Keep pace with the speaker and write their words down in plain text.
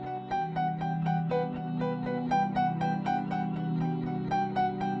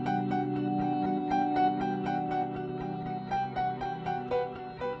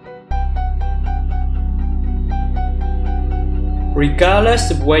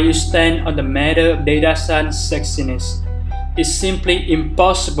Regardless of where you stand on the matter of data science sexiness, it's simply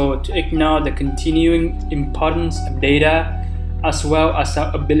impossible to ignore the continuing importance of data as well as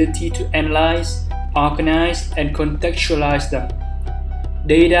our ability to analyze, organize, and contextualize them.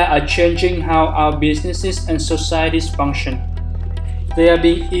 Data are changing how our businesses and societies function. They are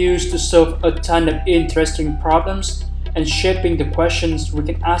being used to solve a ton of interesting problems and shaping the questions we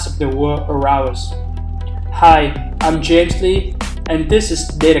can ask of the world around us. Hi, I'm James Lee, and this is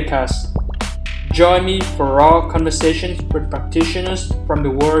DataCast. Join me for raw conversations with practitioners from the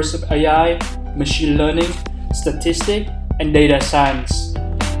worlds of AI, machine learning, statistics, and data science.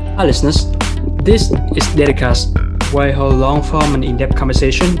 Hi listeners, this is DataCast, where I hold long-form and in-depth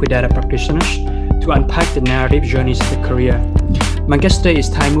conversation with data practitioners to unpack the narrative journeys of their career. My guest today is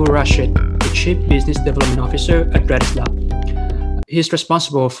Taimur Rashid, the Chief Business Development Officer at Redis Lab. He is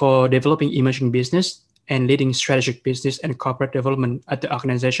responsible for developing emerging business and leading strategic business and corporate development at the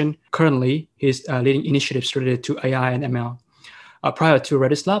organization. Currently, he's leading initiatives related to AI and ML. Prior to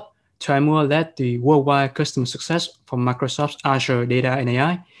Redis Lab, Taimur led the worldwide customer success for Microsoft's Azure Data and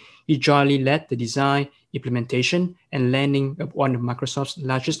AI. He jointly led the design, implementation, and landing of one of Microsoft's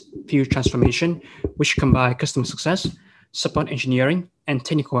largest field transformation, which combined customer success, support engineering, and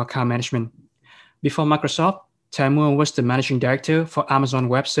technical account management. Before Microsoft, Taimur was the managing director for Amazon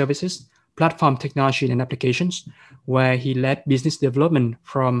Web Services, platform technology and applications, where he led business development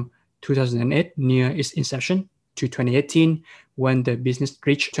from 2008, near its inception, to 2018, when the business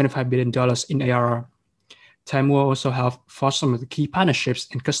reached $25 billion in ARR. Taimur also helped forge some of the key partnerships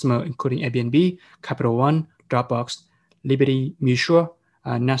and customers, including Airbnb, Capital One, Dropbox, Liberty Mutual,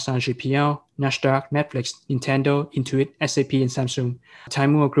 NASA GPL, Nasdaq, Netflix, Nintendo, Intuit, SAP, and Samsung.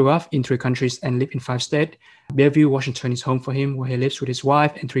 Taimur grew up in 3 countries and lived in 5 states. Bellevue, Washington is home for him, where he lives with his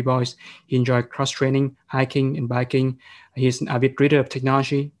wife and 3 boys. He enjoys cross-training, hiking, and biking. He is an avid reader of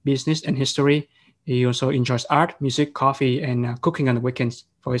technology, business, and history. He also enjoys art, music, coffee, and cooking on the weekends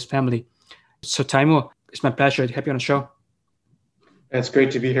for his family. So Taimur, it's my pleasure to have you on the show. It's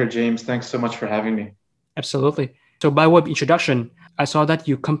great to be here, James. Thanks so much for having me. Absolutely. So by way of introduction, I saw that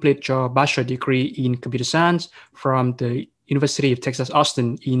you completed your bachelor degree in computer science from the University of Texas,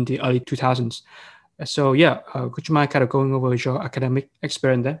 Austin in the early 2000s. So could you mind kind of going over your academic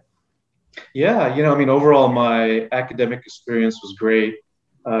experience there? Yeah, overall, my academic experience was great.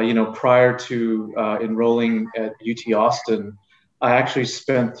 Prior to enrolling at UT Austin, I actually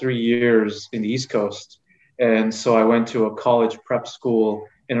spent 3 years in the East Coast. And so I went to a college prep school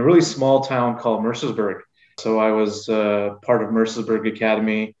in a really small town called Mercersburg. So I was part of Mercersburg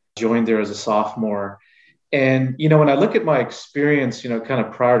Academy, joined there as a sophomore. And, when I look at my experience, kind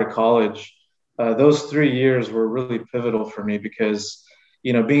of prior to college, those 3 years were really pivotal for me because,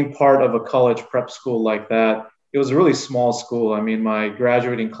 being part of a college prep school like that, it was a really small school. I mean, my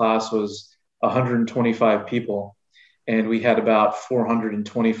graduating class was 125 people, and we had about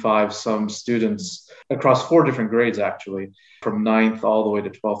 425 some students across 4 different grades, actually, from 9th all the way to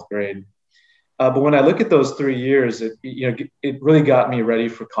 12th grade. But when I look at those 3 years, it really got me ready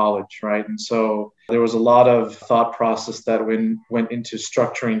for college, right? And so there was a lot of thought process that went into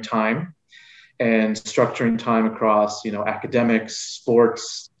structuring time across, academics,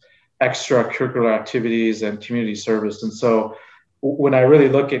 sports, extracurricular activities, and community service. And so when I really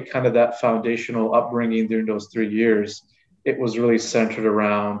look at kind of that foundational upbringing during those 3 years, it was really centered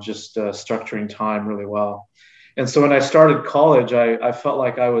around just structuring time really well. And so when I started college, I felt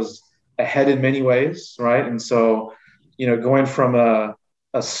like I was ahead in many ways, right? And so, going from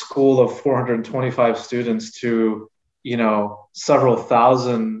a school of 425 students to, several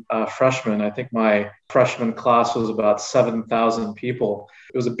thousand freshmen. I think my freshman class was about 7,000 people.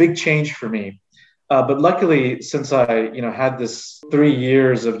 It was a big change for me. But luckily, since I, had this 3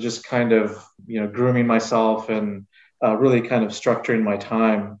 years of just kind of, grooming myself and really kind of structuring my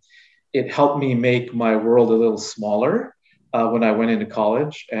time, it helped me make my world a little smaller when I went into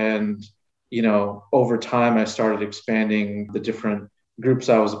college. And, over time, I started expanding the different groups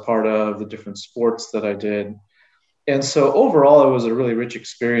I was a part of, the different sports that I did. And so overall, it was a really rich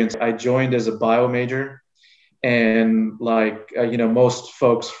experience. I joined as a bio major. And like, most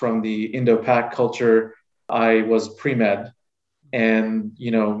folks from the Indo-Pac culture, I was pre-med. And,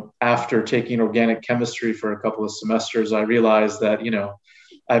 after taking organic chemistry for a couple of semesters, I realized that,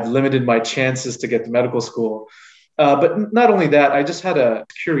 I've limited my chances to get to medical school. But not only that, I just had a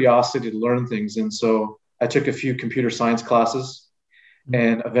curiosity to learn things. And so I took a few computer science classes.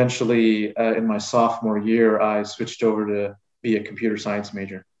 And eventually, in my sophomore year, I switched over to be a computer science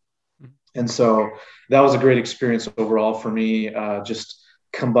major. And so that was a great experience overall for me, just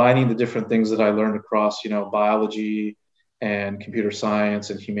combining the different things that I learned across, biology, and computer science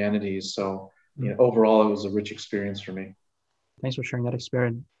and humanities. So, overall, it was a rich experience for me. Thanks for sharing that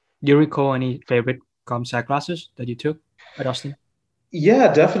experience. Do you recall any favorite comp sci classes that you took at Austin?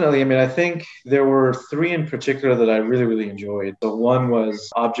 Yeah, definitely. I mean, I think there were three in particular that I really, really enjoyed. So one was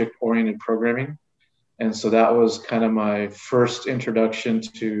object-oriented programming. And so that was kind of my first introduction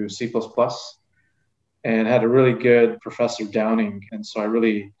to C++ and had a really good Professor Downing. And so I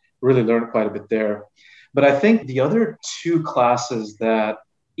really, really learned quite a bit there. But I think the other two classes that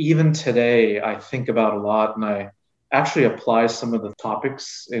even today I think about a lot and I actually apply some of the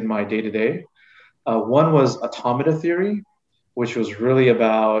topics in my day to day. One was automata theory, which was really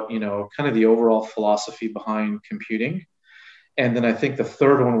about, kind of the overall philosophy behind computing. And then I think the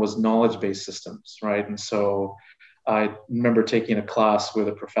third one was knowledge-based systems, right? And so I remember taking a class with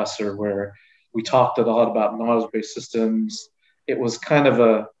a professor where we talked a lot about knowledge-based systems. It was kind of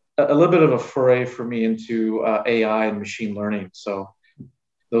a little bit of a foray for me into AI and machine learning. So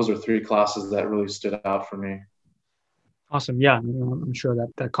those are three classes that really stood out for me. Awesome. Yeah, I'm sure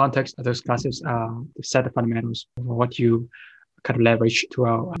that the context of those classes set the fundamentals for what you kind of leverage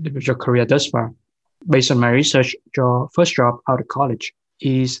throughout your career thus far. Based on my research, your first job out of college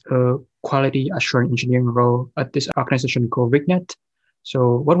is a quality assurance engineering role at this organization called Vignet.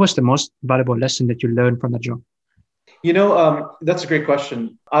 So what was the most valuable lesson that you learned from that job? That's a great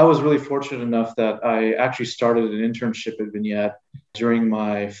question. I was really fortunate enough that I actually started an internship at Vignette during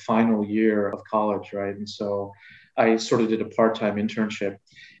my final year of college, right? And so I sort of did a part-time internship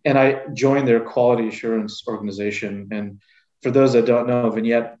and I joined their quality assurance organization. And for those that don't know,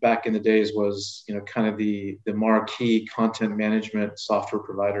 Vignette back in the days was, kind of the marquee content management software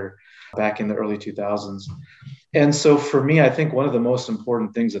provider back in the early 2000s. And so for me, I think one of the most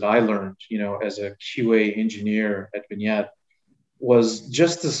important things that I learned, as a QA engineer at Vignette was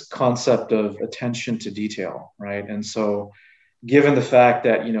just this concept of attention to detail, right? And so given the fact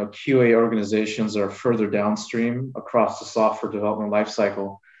that, QA organizations are further downstream across the software development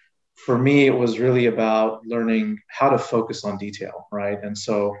lifecycle, for me, it was really about learning how to focus on detail, right? And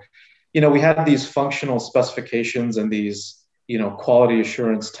so, we had these functional specifications and these, quality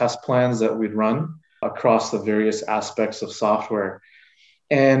assurance test plans that we'd run across the various aspects of software.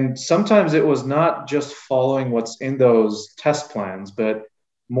 And sometimes it was not just following what's in those test plans, but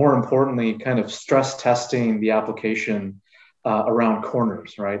more importantly, kind of stress testing the application around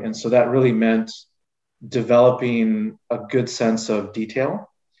corners, right? And so that really meant developing a good sense of detail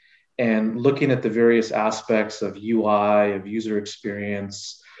and looking at the various aspects of UI, of user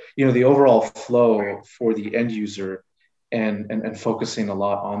experience, the overall flow for the end user and focusing a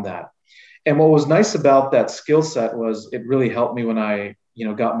lot on that. And what was nice about that skill set was it really helped me when I,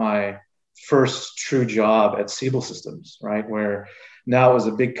 got my first true job at Siebel Systems, right? Where now it was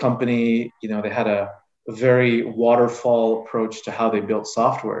a big company, they had a very waterfall approach to how they built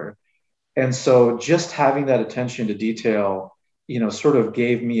software. And so just having that attention to detail, sort of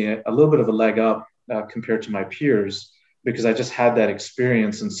gave me a little bit of a leg up compared to my peers because I just had that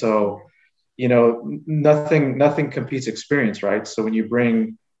experience. And so, nothing competes experience, right? So when you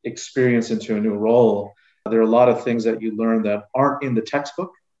bring experience into a new role, there are a lot of things that you learn that aren't in the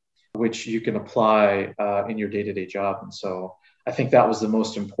textbook, which you can apply in your day-to-day job. And so I think that was the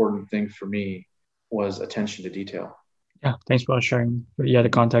most important thing for me was attention to detail. Yeah, thanks for sharing the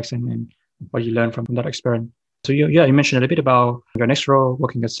context and what you learned from that experience. So you mentioned a little bit about your next role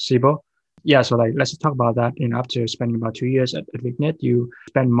working at Siebel. Yeah, so let's talk about that. After spending about 2 years at Vignet, you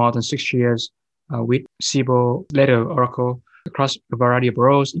spent more than 6 years with Siebel, later Oracle, across a variety of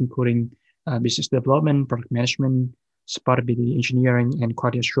roles, including business development, product management, supportability engineering, and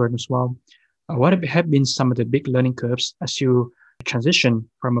quality assurance as well. What have been some of the big learning curves as you transition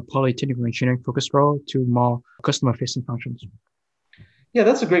from a polytechnical engineering focused role to more customer-facing functions? Yeah,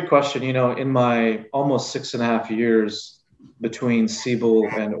 that's a great question. In my almost 6.5 years between Siebel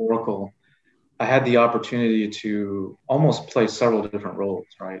and Oracle, I had the opportunity to almost play several different roles,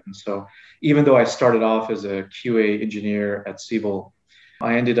 right? And so even though I started off as a QA engineer at Siebel,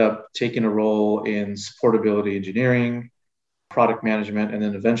 I ended up taking a role in supportability engineering, product management, and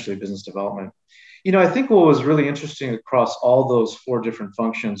then eventually business development. I think what was really interesting across all those four different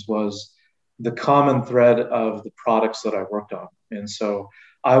functions was the common thread of the products that I worked on. And so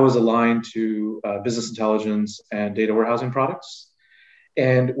I was aligned to business intelligence and data warehousing products.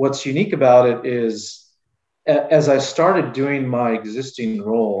 And what's unique about it is as I started doing my existing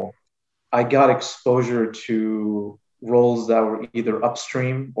role, I got exposure to roles that were either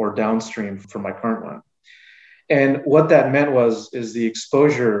upstream or downstream from my current one. And what that meant is the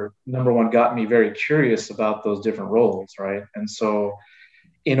exposure, number one, got me very curious about those different roles, right? And so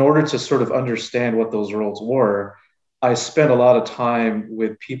in order to sort of understand what those roles were, I spent a lot of time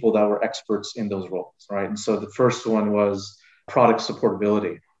with people that were experts in those roles, right? And so the first one was product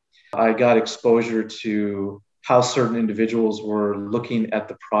supportability. I got exposure to how certain individuals were looking at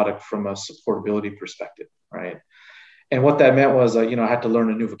the product from a supportability perspective, right? And what that meant was, I had to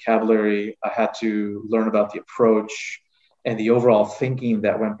learn a new vocabulary. I had to learn about the approach and the overall thinking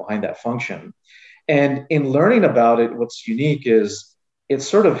that went behind that function. And in learning about it, what's unique is it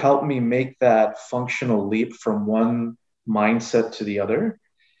sort of helped me make that functional leap from one mindset to the other.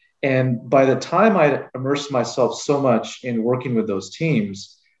 And by the time I immersed myself so much in working with those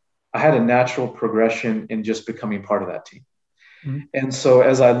teams, I had a natural progression in just becoming part of that team. Mm. And so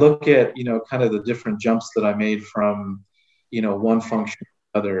as I look at, kind of the different jumps that I made from, one function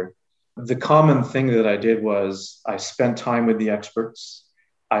to another, the common thing that I did was I spent time with the experts.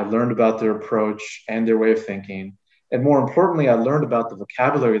 I learned about their approach and their way of thinking. And more importantly, I learned about the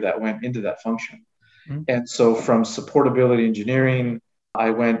vocabulary that went into that function. Mm. And so from supportability engineering, I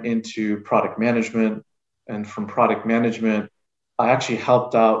went into product management. And from product management, I actually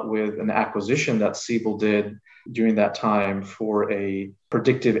helped out with an acquisition that Siebel did during that time for a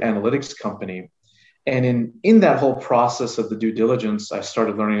predictive analytics company. And in that whole process of the due diligence, I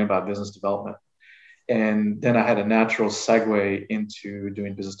started learning about business development. And then I had a natural segue into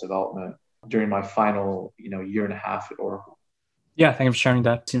doing business development during my final, year and a half at Oracle. Yeah, thank you for sharing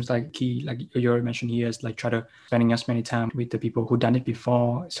that. Seems like key, like you already mentioned here, is like try to spending as many time with the people who done it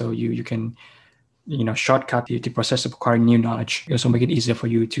before, so you can shortcut the process of acquiring new knowledge. It also make it easier for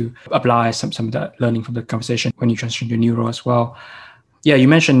you to apply some of the learning from the conversation when you transition to new role as well. Yeah, you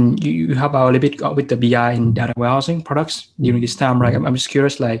mentioned you help out a little bit with the BI and data warehousing products during this time, right? I'm just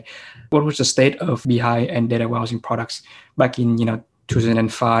curious, like, what was the state of BI and data warehousing products back in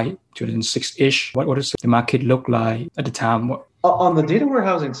 2005, 2006-ish? What does the market look like at the time? On the data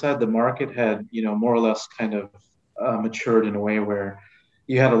warehousing side, the market had, more or less kind of matured in a way where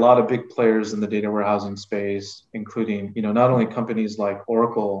you had a lot of big players in the data warehousing space, including, not only companies like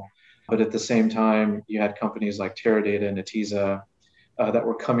Oracle, but at the same time, you had companies like Teradata and Netezza that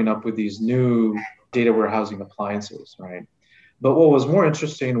were coming up with these new data warehousing appliances, right? But what was more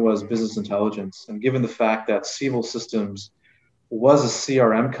interesting was business intelligence. And given the fact that Siebel Systems was a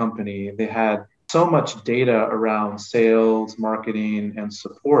CRM company, they had so much data around sales, marketing, and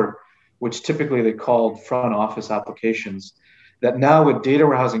support, which typically they called front office applications, that now with data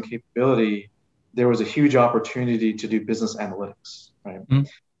warehousing capability, there was a huge opportunity to do business analytics, right? Mm-hmm.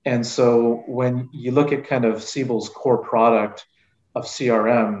 And so when you look at kind of Siebel's core product of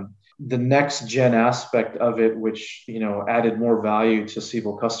CRM, the next gen aspect of it, which added more value to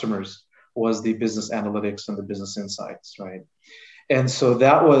Siebel customers, was the business analytics and the business insights, right? And so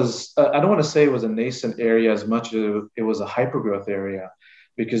that was, I don't want to say it was a nascent area as much as it was a hypergrowth area,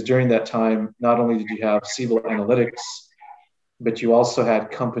 because during that time, not only did you have Siebel Analytics, but you also had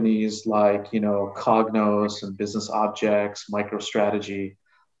companies like, Cognos and Business Objects, MicroStrategy.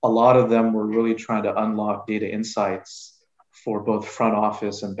 A lot of them were really trying to unlock data insights for both front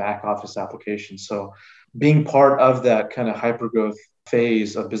office and back office applications. So being part of that kind of hypergrowth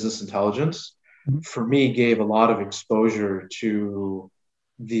phase of business intelligence, for me, gave a lot of exposure to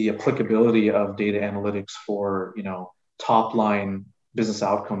the applicability of data analytics for, top line business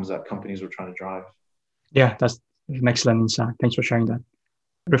outcomes that companies were trying to drive. Yeah, that's an excellent insight. Thanks for sharing that.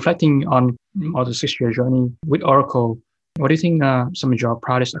 Reflecting on all the 6-year journey with Oracle, what do you think some of your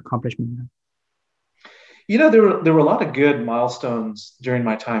proudest accomplishments? There were a lot of good milestones during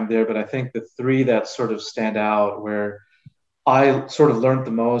my time there, but I think the three that sort of stand out where I sort of learned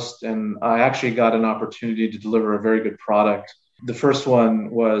the most, and I actually got an opportunity to deliver a very good product. The first one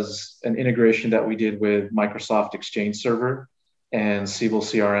was an integration that we did with Microsoft Exchange Server and Siebel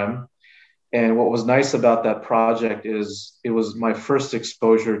CRM. And what was nice about that project is it was my first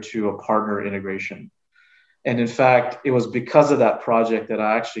exposure to a partner integration. And in fact, it was because of that project that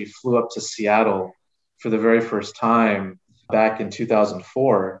I actually flew up to Seattle for the very first time back in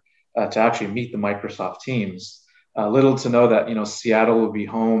 2004 to actually meet the Microsoft teams. Little to know that, Seattle will be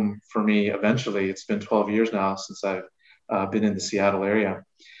home for me eventually. It's been 12 years now since I've been in the Seattle area.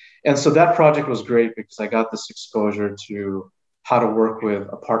 And so that project was great because I got this exposure to how to work with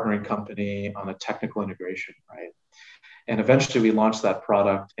a partnering company on a technical integration, right? And eventually we launched that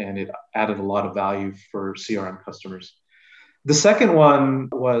product and it added a lot of value for CRM customers. The second one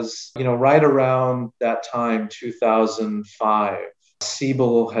was, right around that time, 2005,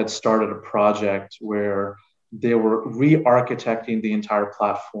 Siebel had started a project where they were re-architecting the entire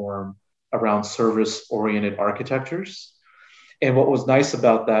platform around service-oriented architectures. And what was nice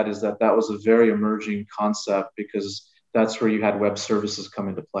about that is that was a very emerging concept because that's where you had web services come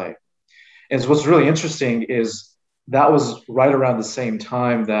into play. And so what's really interesting is that was right around the same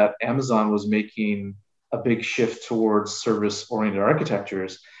time that Amazon was making a big shift towards service-oriented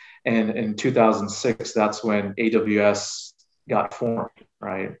architectures. And in 2006, that's when AWS got formed,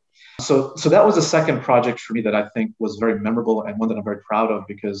 right? So that was a second project for me that I think was very memorable and one that I'm very proud of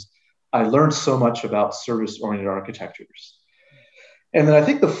because I learned so much about service-oriented architectures. And then I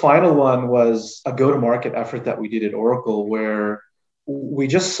think the final one was a go-to-market effort that we did at Oracle where we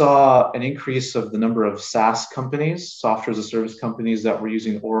just saw an increase of the number of SaaS companies, software as a service companies that were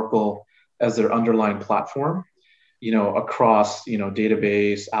using Oracle as their underlying platform, across,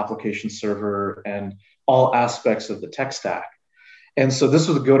 database, application server, and all aspects of the tech stack. And so this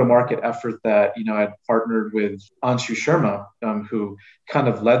was a go-to-market effort that, I'd partnered with Anshu Sharma, who kind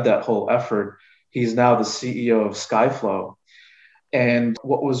of led that whole effort. He's now the CEO of Skyflow. And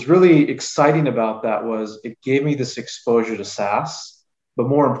what was really exciting about that was it gave me this exposure to SaaS. But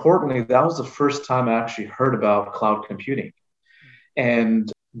more importantly, that was the first time I actually heard about cloud computing. And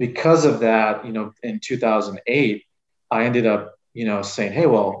because of that, in 2008, I ended up, saying, hey,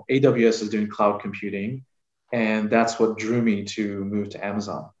 well, AWS is doing cloud computing. And that's what drew me to move to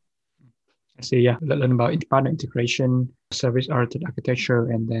Amazon. I see, yeah. Learn about partner integration, service-oriented architecture,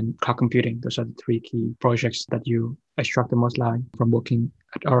 and then cloud computing. Those are the three key projects that you extract the most line from working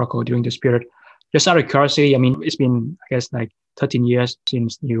at Oracle during this period. Just out of curiosity, I mean, it's been, I guess, like 13 years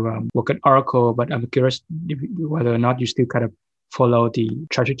since you work at Oracle, but I'm curious whether or not you still kind of follow the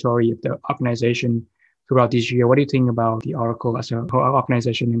trajectory of the organization throughout this year. What do you think about the Oracle as a whole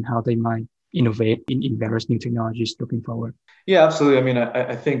organization and how they might innovate in various new technologies looking forward? Yeah, absolutely. I mean,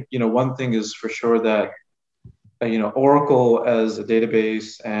 I think, one thing is for sure that, Oracle as a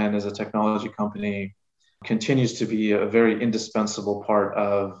database and as a technology company continues to be a very indispensable part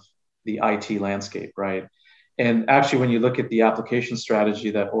of the IT landscape, right? And actually, when you look at the application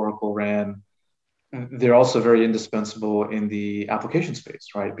strategy that Oracle ran, they're also very indispensable in the application space,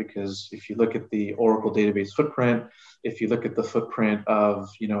 right? Because if you look at the Oracle database footprint, if you look at the footprint of,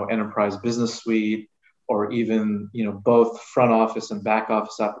 Enterprise Business Suite, or even, both front office and back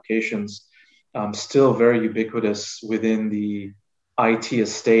office applications, still very ubiquitous within the IT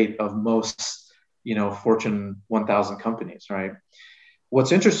estate of most, Fortune 1000 companies, right?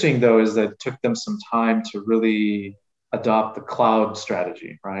 What's interesting, though, is that it took them some time to really adopt the cloud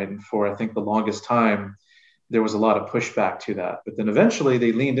strategy, right? And for, I think, the longest time, there was a lot of pushback to that. But then eventually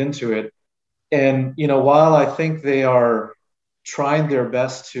they leaned into it. And, while I think they are trying their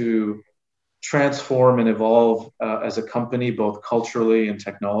best to transform and evolve as a company, both culturally and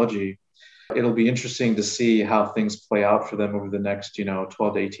technology, it'll be interesting to see how things play out for them over the next, 12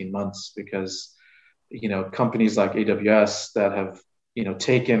 to 18 months, because, companies like AWS that have,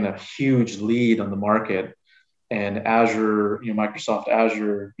 taken a huge lead on the market, and Azure, Microsoft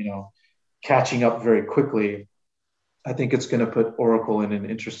Azure, catching up very quickly, I think it's going to put Oracle in an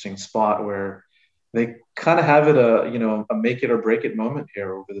interesting spot where they kind of have it a make it or break it moment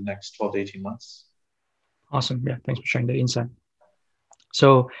here over the next 12 to 18 months. Awesome. Yeah. Thanks for sharing the insight.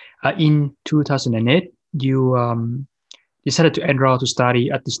 So in 2008, you decided to enroll to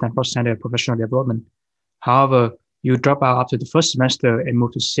study at the Stanford Center of Professional Development. However, you dropped out after the first semester and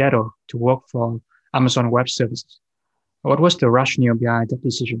moved to Seattle to work for Amazon Web Services. What was the rationale behind that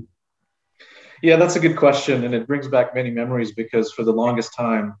decision? Yeah, that's a good question. And it brings back many memories because for the longest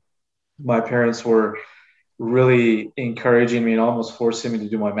time, my parents were really encouraging me and almost forcing me to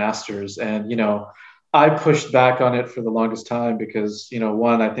do my master's. And, I pushed back on it for the longest time because,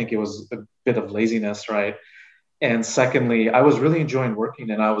 one, I think it was a bit of laziness, right? And secondly, I was really enjoying working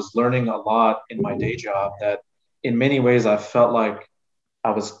and I was learning a lot in my day job that in many ways I felt like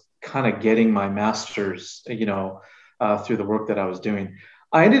I was kind of getting my master's, through the work that I was doing.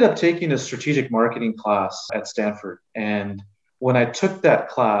 I ended up taking a strategic marketing class at Stanford. And when I took that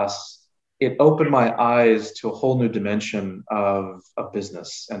class, it opened my eyes to a whole new dimension of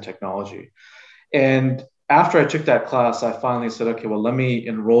business and technology. And after I took that class, I finally said, okay, well, let me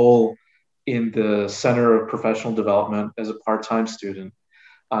enroll in the Center of Professional Development as a part-time student.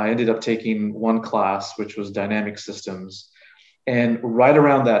 I ended up taking one class, which was Dynamic Systems. And right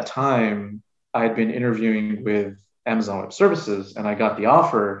around that time, I had been interviewing with Amazon Web Services and I got the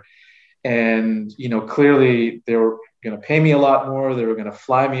offer. And, clearly they were going to pay me a lot more. They were going to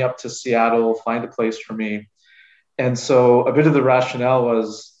fly me up to Seattle, find a place for me. And so a bit of the rationale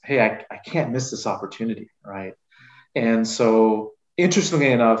was, hey, I can't miss this opportunity, right? And so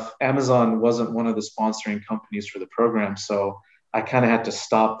interestingly enough, Amazon wasn't one of the sponsoring companies for the program. So I kind of had to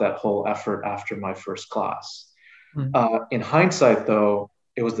stop that whole effort after my first class. Mm-hmm. In hindsight, though,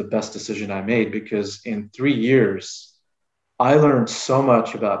 it was the best decision I made because in 3 years, I learned so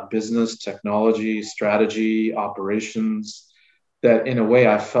much about business, technology, strategy, operations that in a way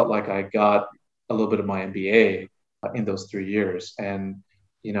I felt like I got a little bit of my MBA in those 3 years. And,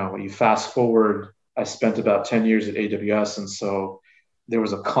 you fast forward, I spent about 10 years at AWS. And so there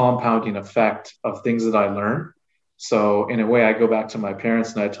was a compounding effect of things that I learned. So in a way, I go back to my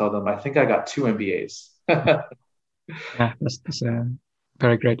parents and I tell them, I think I got two MBAs. Yeah, that's a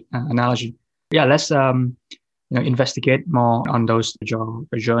very great analogy. Yeah, let's investigate more on your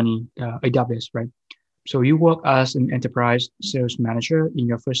journey, AWS, right? So you work as an enterprise sales manager in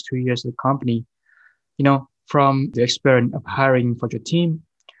your first 2 years at the company. From the experience of hiring for your team,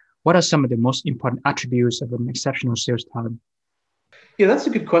 what are some of the most important attributes of an exceptional sales talent? Yeah, that's a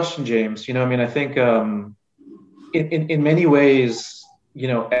good question, James. I think in many ways,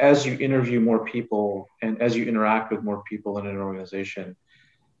 as you interview more people and as you interact with more people in an organization,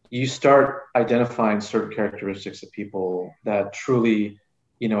 you start identifying certain characteristics of people that truly,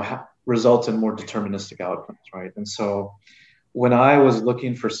 result in more deterministic outcomes, right? And so when I was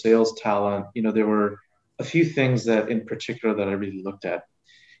looking for sales talent, there were a few things that in particular that I really looked at.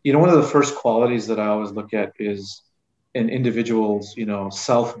 One of the first qualities that I always look at is an individual's,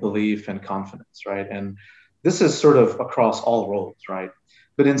 self-belief and confidence, right? And this is sort of across all roles, right?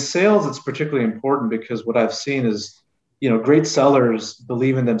 But in sales, it's particularly important because what I've seen is, great sellers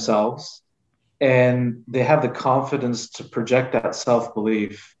believe in themselves and they have the confidence to project that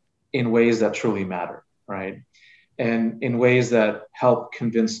self-belief in ways that truly matter, right? And in ways that help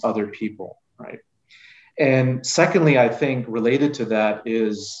convince other people, right? And secondly, I think related to that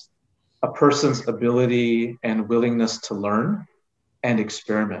is a person's ability and willingness to learn and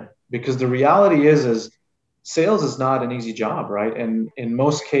experiment. Because the reality is sales is not an easy job, right? And in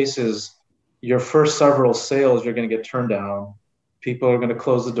most cases, your first several sales, you're going to get turned down. People are going to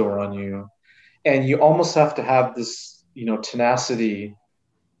close the door on you. And you almost have to have this, tenacity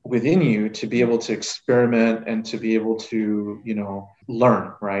within you to be able to experiment and to be able to,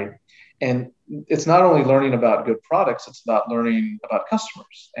 learn, right? And it's not only learning about good products, it's about learning about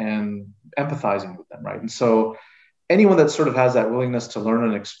customers and empathizing with them, right? And so anyone that sort of has that willingness to learn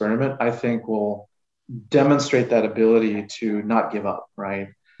and experiment, I think will demonstrate that ability to not give up, right?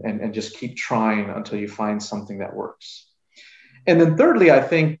 And just keep trying until you find something that works. And then thirdly, I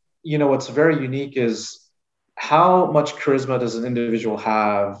think, what's very unique is how much charisma does an individual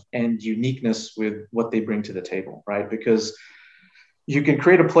have and uniqueness with what they bring to the table, right? Because you can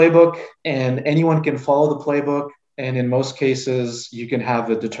create a playbook and anyone can follow the playbook. And in most cases, you can have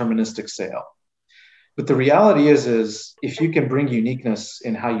a deterministic sale. But the reality is if you can bring uniqueness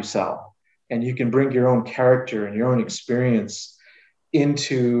in how you sell and you can bring your own character and your own experience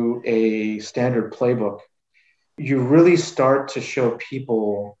into a standard playbook, you really start to show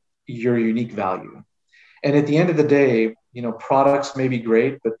people your unique value. And at the end of the day, products may be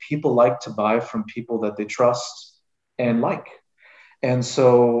great, but people like to buy from people that they trust and like. And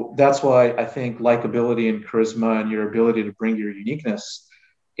so that's why I think likability and charisma and your ability to bring your uniqueness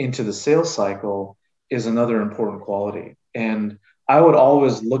into the sales cycle is another important quality. And I would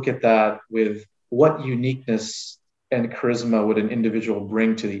always look at that with what uniqueness and charisma would an individual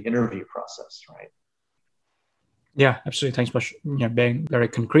bring to the interview process, right? Yeah, absolutely. Thanks for being very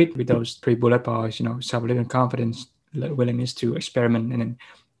concrete with those 3 bullet points, self-belief and confidence, willingness to experiment, and then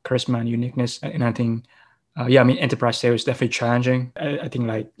charisma and uniqueness. And I think, enterprise sales is definitely challenging. I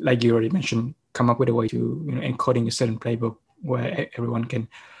think like you already mentioned, come up with a way to, encoding a certain playbook where everyone can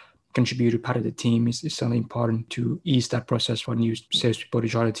contribute to part of the team is something important to ease that process for new salespeople to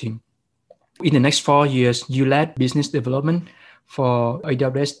join the team. In the next 4 years, you led business development for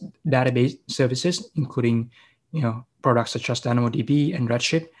AWS database services, including products such as DynamoDB and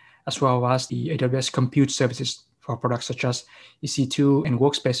Redshift, as well as the AWS compute services for products such as EC2 and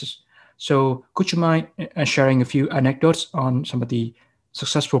Workspaces. So could you mind sharing a few anecdotes on some of the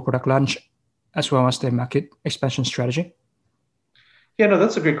successful product launch, as well as the market expansion strategy? Yeah, no,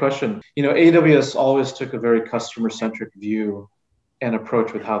 that's a great question. AWS always took a very customer-centric view and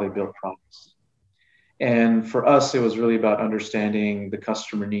approach with how they build products. And for us, it was really about understanding the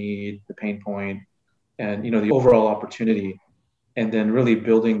customer need, the pain point, and the overall opportunity, and then really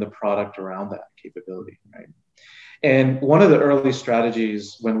building the product around that capability, right? And one of the early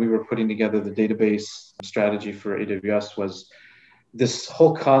strategies when we were putting together the database strategy for AWS was this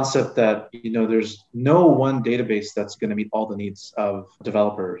whole concept that there's no one database that's going to meet all the needs of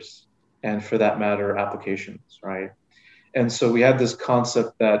developers and, for that matter, applications, right? And so we had this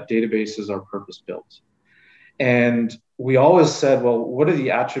concept that databases are purpose-built. And we always said, well, what are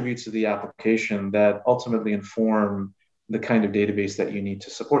the attributes of the application that ultimately inform the kind of database that you need to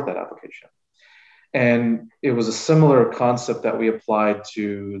support that application? And it was a similar concept that we applied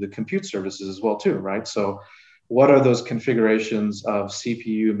to the compute services as well, too, right? So what are those configurations of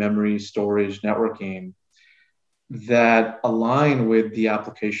CPU, memory, storage, networking that align with the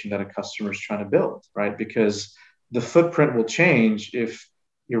application that a customer is trying to build, right? Because the footprint will change if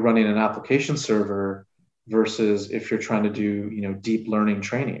you're running an application server versus if you're trying to do, deep learning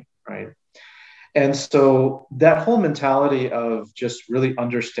training, right? And so that whole mentality of just really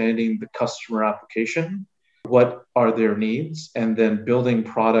understanding the customer application, what are their needs, and then building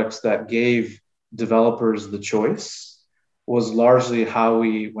products that gave developers the choice was largely how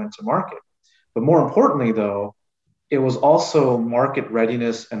we went to market. But more importantly, though, it was also market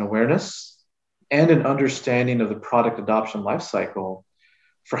readiness and awareness and an understanding of the product adoption lifecycle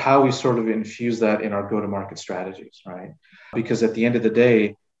for how we sort of infuse that in our go-to-market strategies, right? Because at the end of the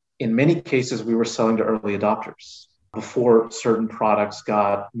day, in many cases, we were selling to early adopters before certain products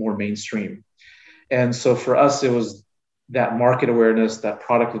got more mainstream. And so for us, it was that market awareness, that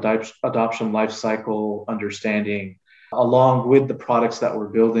product adoption lifecycle understanding, along with the products that we're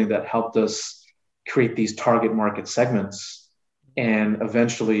building that helped us create these target market segments and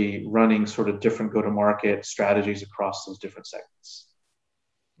eventually running sort of different go-to-market strategies across those different segments.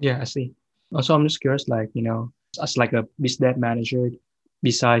 Yeah, I see. Also, I'm just curious, as like a business dev manager,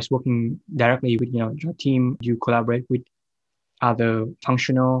 besides working directly with, your team, do you collaborate with other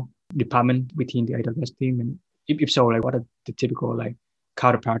functional department within the AWS team? And if so, what are the typical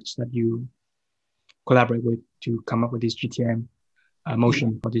counterparts that you collaborate with to come up with this GTM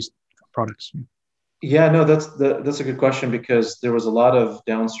motion for these products? Yeah, no, that's a good question because there was a lot of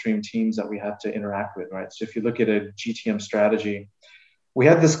downstream teams that we had to interact with, right? So if you look at a GTM strategy, we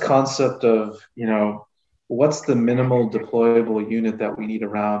had this concept of, what's the minimal deployable unit that we need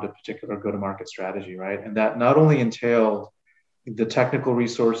around a particular go-to-market strategy, right? And that not only entailed the technical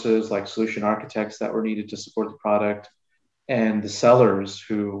resources like solution architects that were needed to support the product and the sellers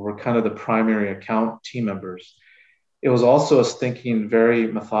who were kind of the primary account team members. It was also us thinking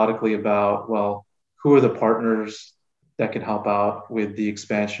very methodically about, well, who are the partners that can help out with the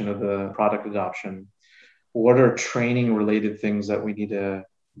expansion of the product adoption? What are training related things that we need to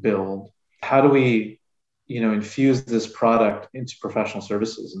build? How do we, infuse this product into professional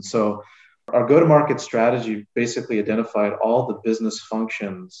services? And so our go-to-market strategy basically identified all the business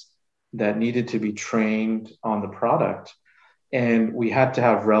functions that needed to be trained on the product. And we had to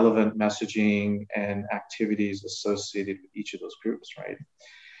have relevant messaging and activities associated with each of those groups, right?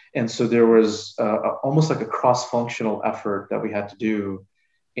 And so there was almost like a cross-functional effort that we had to do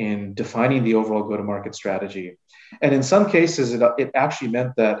in defining the overall go-to-market strategy. And in some cases, it actually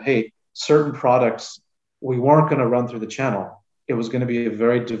meant that, hey, certain products, we weren't going to run through the channel. It was going to be a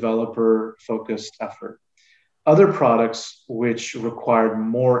very developer-focused effort. Other products, which required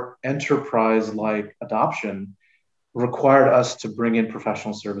more enterprise-like adoption, required us to bring in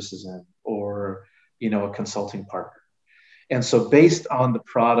professional services in or, a consulting partner. And so based on the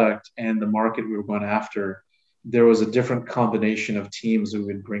product and the market we were going after, there was a different combination of teams we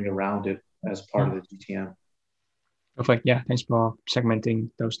would bring around it as part of the GTM. Perfect. Yeah, thanks for segmenting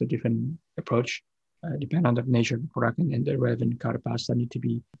those the different approach, depending on the nature of the product and the relevant counterparts that need to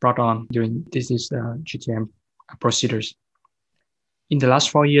be brought on during this GTM procedures. In the last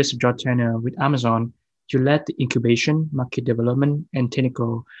 4 years of your tenure with Amazon, you led the incubation, market development, and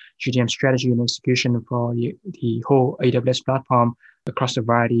technical GTM strategy and execution for the whole AWS platform across a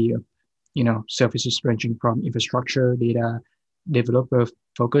variety of services ranging from infrastructure, data, developer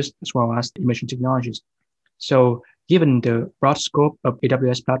focused, as well as emerging technologies. So given the broad scope of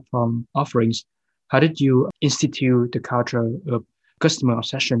AWS platform offerings, how did you institute the culture of customer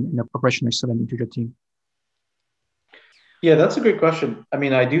obsession and operational excellence into your team? Yeah, that's a great question. I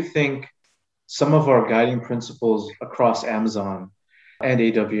mean, I do think some of our guiding principles across Amazon and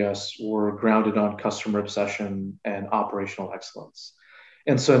AWS were grounded on customer obsession and operational excellence.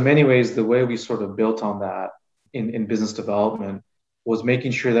 And so in many ways, the way we sort of built on that in business development was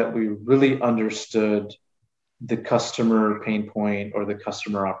making sure that we really understood the customer pain point or the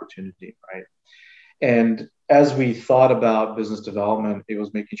customer opportunity, right? And as we thought about business development, it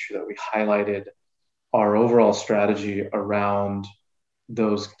was making sure that we highlighted our overall strategy around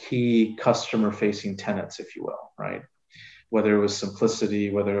those key customer-facing tenets, if you will, right? Whether it was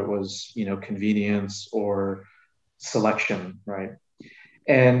simplicity, whether it was, convenience or selection, right?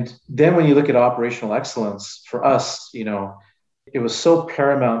 And then when you look at operational excellence, for us, it was so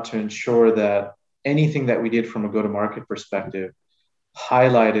paramount to ensure that anything that we did from a go-to-market perspective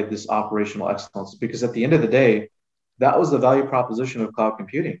highlighted this operational excellence, because at the end of the day, that was the value proposition of cloud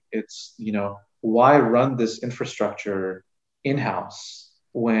computing. It's, why run this infrastructure in-house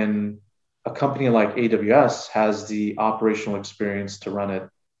when a company like AWS has the operational experience to run it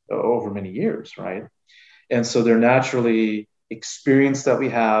over many years, right? And so they're naturally experience that we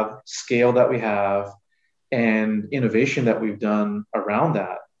have, scale that we have, and innovation that we've done around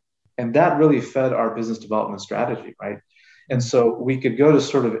that. And that really fed our business development strategy, right? And so we could go to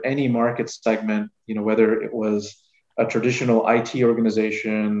sort of any market segment, whether it was a traditional IT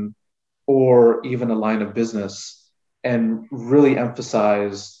organization or even a line of business, and really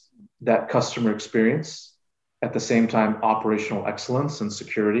emphasize that customer experience at the same time operational excellence and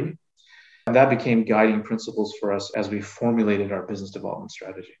security. And that became guiding principles for us as we formulated our business development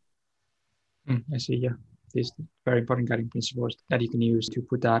strategy. I see. Yeah. These very important guiding principles that you can use to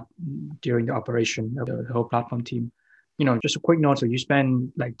put that during the operation of the whole platform team. Just a quick note. So you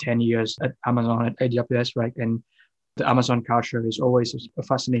spent like 10 years at Amazon at AWS, right? And the Amazon culture is always a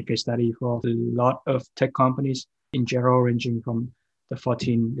fascinating case study for a lot of tech companies in general, ranging from the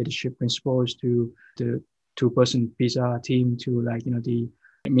 14 leadership principles to the 2-person pizza team to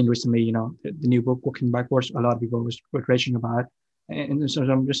recently, the new book, Working Backwards, a lot of people were raging about. And so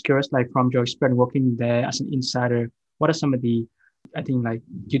I'm just curious, like from your experience working there as an insider, what are some of the, I think like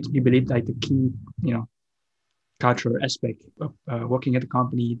you believe like the key, cultural aspect of working at the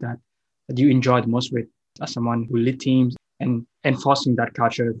company that you enjoy the most with as someone who lead teams and enforcing that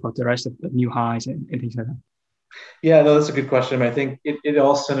culture for the rest of the new hires and things like that? Yeah, no, that's a good question. I think it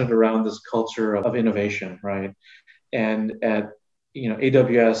all centered around this culture of innovation, right? And at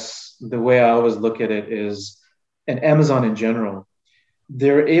AWS, the way I always look at it is, and Amazon in general,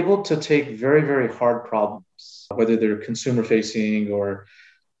 they're able to take very, very hard problems, whether they're consumer facing or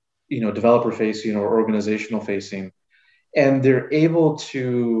developer facing or organizational facing, and they're able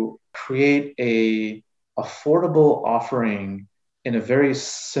to create a affordable offering in a very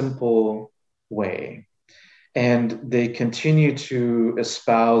simple way. And they continue to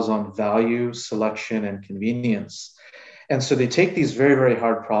espouse on value, selection, and convenience. And so they take these very, very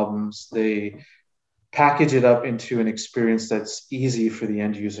hard problems, they package it up into an experience that's easy for the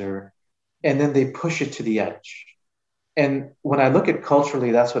end user, and then they push it to the edge. And when I look at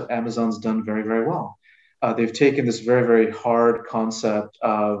culturally, that's what Amazon's done very, very well. They've taken this very, very hard concept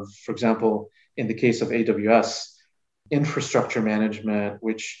of, for example, in the case of AWS, infrastructure management,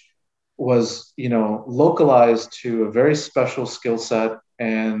 which was, localized to a very special skill set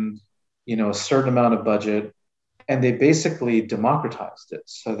and, a certain amount of budget. And they basically democratized it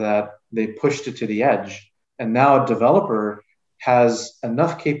so that they pushed it to the edge. And now a developer has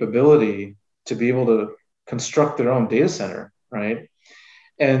enough capability to be able to construct their own data center, right?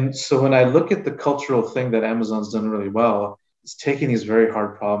 And so when I look at the cultural thing that Amazon's done really well, it's taking these very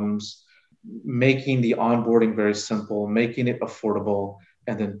hard problems, making the onboarding very simple, making it affordable,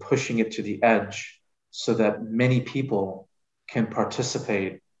 and then pushing it to the edge so that many people can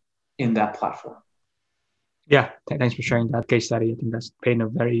participate in that platform. Yeah, thanks for sharing that case study. I think that's painting a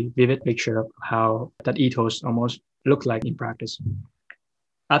very vivid picture of how that ethos almost looked like in practice.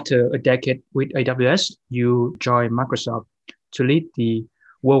 After a decade with AWS, you joined Microsoft to lead the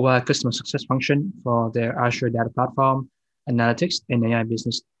worldwide customer success function for their Azure Data Platform, Analytics, and AI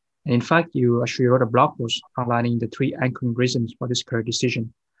business. And in fact, you actually wrote a blog post outlining the 3 anchoring reasons for this career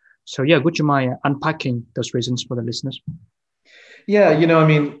decision. So yeah, would you mind unpacking those reasons for the listeners? Yeah,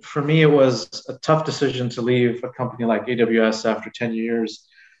 for me, it was a tough decision to leave a company like AWS after 10 years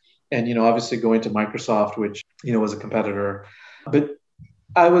and, obviously going to Microsoft, which, was a competitor. But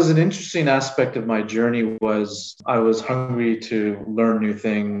an interesting aspect of my journey was I was hungry to learn new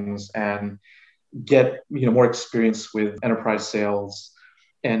things and get, more experience with enterprise sales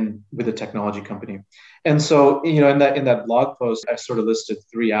and with a technology company. And so, in that blog post, I sort of listed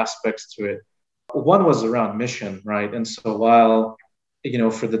 3 aspects to it. One was around mission, right? And so while,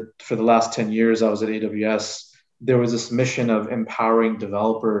 for the last 10 years I was at AWS, there was this mission of empowering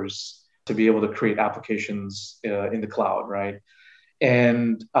developers to be able to create applications in the cloud, right?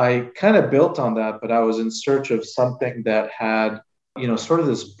 And I kind of built on that, but I was in search of something that had, sort of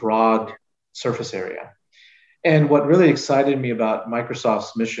this broad surface area. And what really excited me about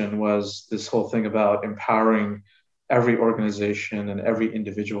Microsoft's mission was this whole thing about empowering every organization and every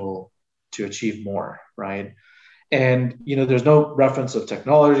individual to achieve more, right? And, there's no reference of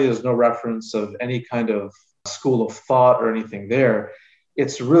technology, there's no reference of any kind of school of thought or anything there.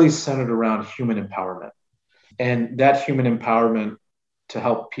 It's really centered around human empowerment. And that human empowerment to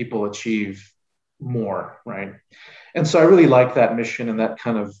help people achieve more, right? And so I really like that mission, and that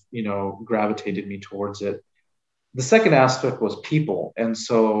kind of, gravitated me towards it. The second aspect was people. And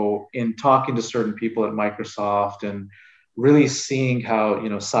so in talking to certain people at Microsoft and really seeing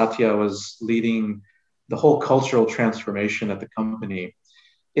how, Satya was leading the whole cultural transformation at the company,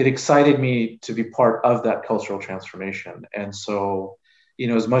 it excited me to be part of that cultural transformation. And so,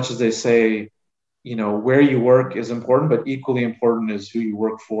 as much as they say, where you work is important, but equally important is who you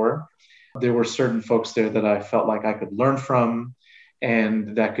work for. There were certain folks there that I felt like I could learn from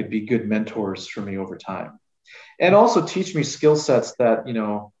and that could be good mentors for me over time. And also teach me skill sets that,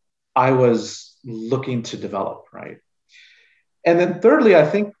 I was looking to develop, right? And then thirdly, I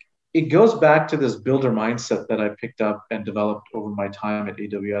think it goes back to this builder mindset that I picked up and developed over my time at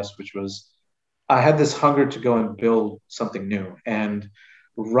AWS, which was I had this hunger to go and build something new. And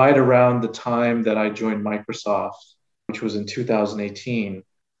right around the time that I joined Microsoft, which was in 2018,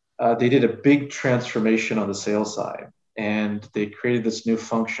 they did a big transformation on the sales side. And they created this new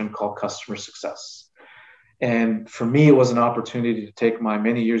function called customer success. And for me, it was an opportunity to take my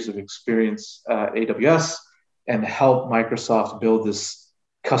many years of experience at AWS and help Microsoft build this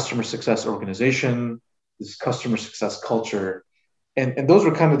customer success organization, this customer success culture. And those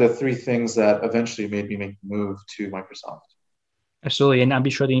were kind of the three things that eventually made me make the move to Microsoft. Absolutely. And I'll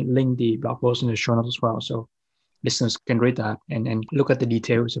be sure to link the blog post in the show notes as well. So listeners can read that and look at the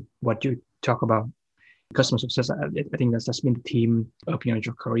details of what you talk about. Customer success, I think that's been the theme of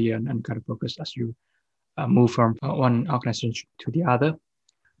your career and kind of focus as you move from one organization to the other.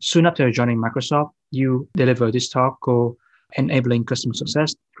 Soon after joining Microsoft, you delivered this talk called Enabling Customer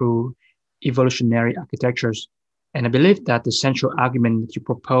Success Through Evolutionary Architectures. And I believe that the central argument that you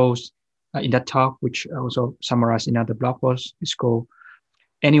proposed in that talk, which I also summarized in other blog posts, is called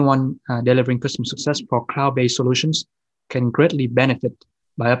anyone delivering customer success for cloud-based solutions can greatly benefit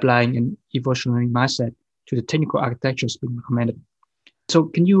by applying an evolutionary mindset to the technical architectures being recommended. So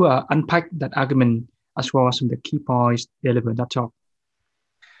can you unpack that argument as well as some of the key points delivered in that talk?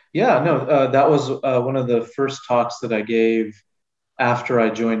 Yeah, no, that was one of the first talks that I gave after I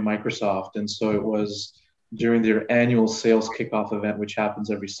joined Microsoft. And so it was during their annual sales kickoff event, which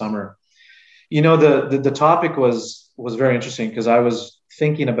happens every summer. The topic was very interesting because I was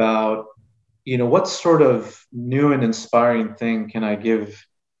thinking about, what sort of new and inspiring thing can I give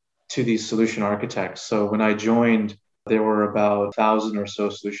to these solution architects? So when I joined, there were about 1,000 or so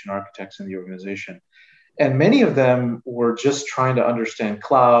solution architects in the organization. And many of them were just trying to understand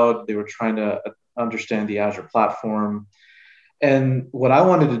cloud. They were trying to understand the Azure platform. And what I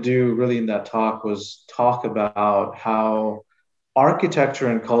wanted to do really in that talk was talk about how architecture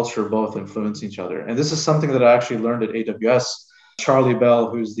and culture both influence each other. And this is something that I actually learned at AWS. Charlie Bell,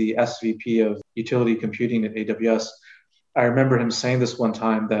 who's the SVP of utility computing at AWS, I remember him saying this one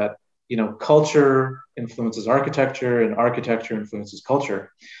time that, culture influences architecture and architecture influences culture.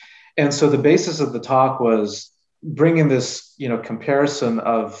 And so the basis of the talk was bringing this, comparison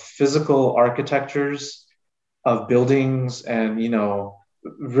of physical architectures of buildings and,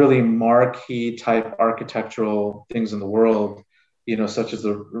 really marquee type architectural things in the world, such as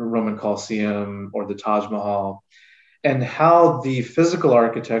the Roman Colosseum or the Taj Mahal, and how the physical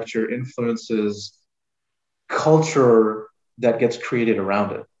architecture influences culture that gets created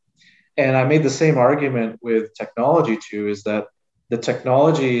around it. And I made the same argument with technology too, is that the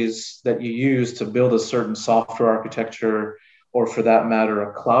technologies that you use to build a certain software architecture, or for that matter,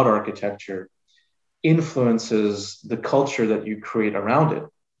 a cloud architecture, influences the culture that you create around it,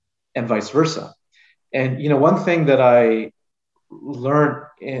 and vice versa. And one thing that I learned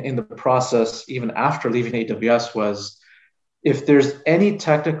in the process, even after leaving AWS, was if there's any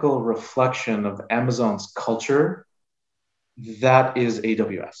technical reflection of Amazon's culture, that is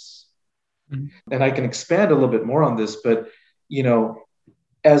AWS. Mm-hmm. And I can expand a little bit more on this, but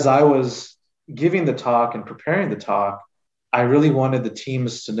as I was giving the talk and preparing the talk, I really wanted the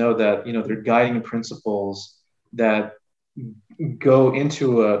teams to know that, their guiding principles that go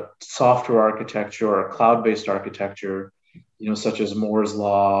into a software architecture or a cloud-based architecture, such as Moore's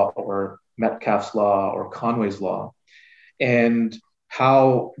Law or Metcalfe's Law or Conway's Law, and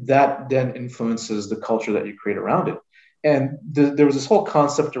how that then influences the culture that you create around it. And there was this whole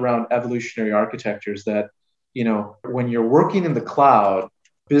concept around evolutionary architectures that, when you're working in the cloud,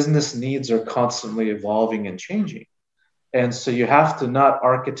 business needs are constantly evolving and changing. And so you have to not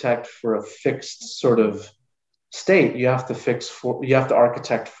architect for a fixed sort of state. You have to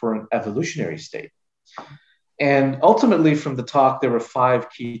architect for an evolutionary state. And ultimately from the talk, there were 5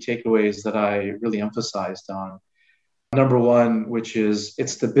 key takeaways that I really emphasized on. Number one, which is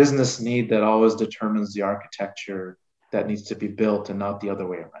it's the business need that always determines the architecture that needs to be built and not the other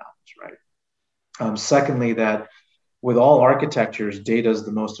way around, right? Secondly, that with all architectures, data is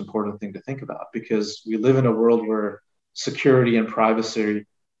the most important thing to think about because we live in a world where security and privacy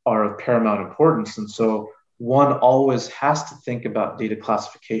are of paramount importance. And so one always has to think about data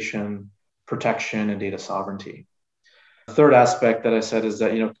classification, protection, and data sovereignty. Third aspect that I said is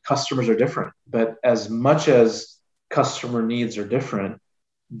that, customers are different, but as much as customer needs are different,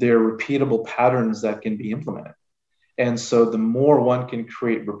 there are repeatable patterns that can be implemented. And so the more one can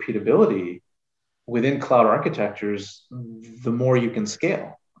create repeatability within cloud architectures, the more you can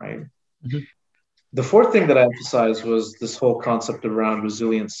scale, right? Mm-hmm. The fourth thing that I emphasized was this whole concept around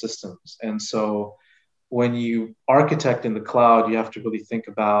resilient systems. And so when you architect in the cloud, you have to really think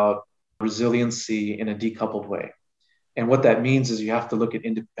about resiliency in a decoupled way. And what that means is you have to look at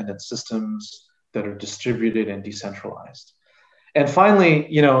independent systems that are distributed and decentralized. And finally,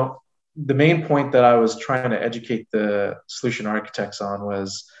 the main point that I was trying to educate the solution architects on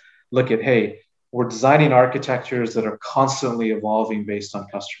was look at, hey, we're designing architectures that are constantly evolving based on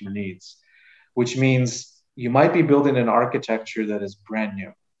customer needs, which means you might be building an architecture that is brand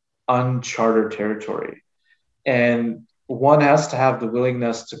new, uncharted territory. And one has to have the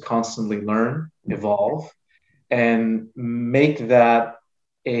willingness to constantly learn, evolve, and make that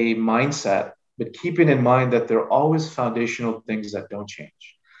a mindset, but keeping in mind that there are always foundational things that don't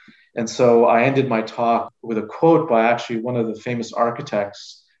change. And so I ended my talk with a quote by actually one of the famous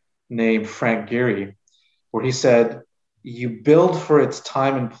architects named Frank Gehry, where he said, "You build for its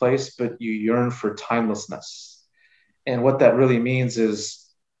time and place, but you yearn for timelessness." And what that really means is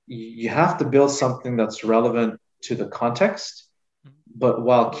you have to build something that's relevant to the context, but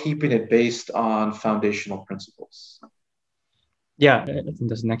while keeping it based on foundational principles. Yeah, I think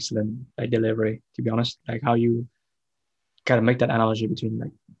that's an excellent delivery, to be honest, like how you kind of make that analogy between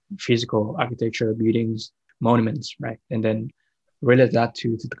like physical architecture, buildings, monuments, right? And then relate that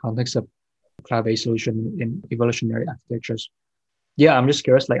to the context of cloud-based solution in evolutionary architectures. Yeah, I'm just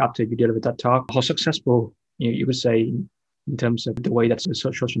curious, like after you delivered that talk, how successful you could say in terms of the way that the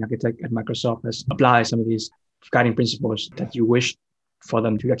solution architect at Microsoft has applied some of these guiding principles that you wish for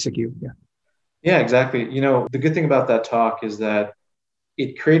them to execute. Yeah, exactly. The good thing about that talk is that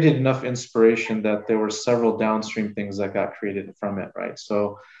it created enough inspiration that there were several downstream things that got created from it, right?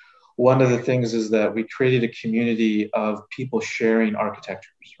 So one of the things is that we created a community of people sharing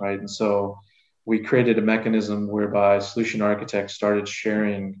architectures, right? And so we created a mechanism whereby solution architects started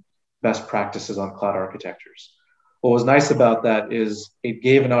sharing best practices on cloud architectures. What was nice about that is it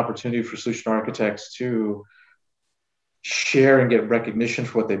gave an opportunity for solution architects to share and get recognition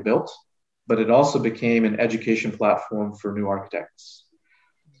for what they built, but it also became an education platform for new architects.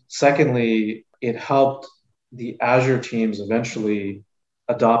 Secondly, it helped the Azure teams eventually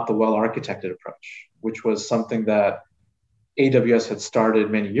adopt the well-architected approach, which was something that AWS had started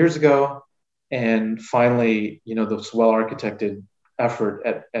many years ago. And finally, this well-architected effort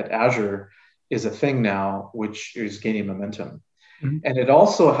at Azure is a thing now, which is gaining momentum. Mm-hmm. And it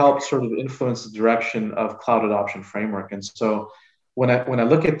also helped sort of influence the direction of cloud adoption framework. And so when I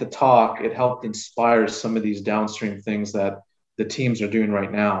look at the talk, it helped inspire some of these downstream things that the teams are doing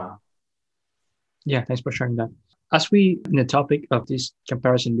right now. Yeah, thanks for sharing that. As we in the topic of this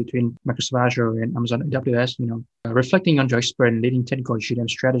comparison between Microsoft Azure and Amazon AWS, reflecting on your experience leading technical GTM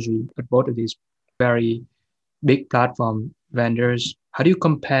strategy at both of these very big platform vendors, how do you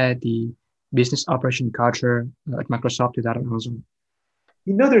compare the business operation culture at Microsoft to that of Amazon?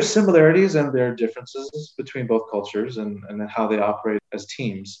 There's similarities and there are differences between both cultures and how they operate as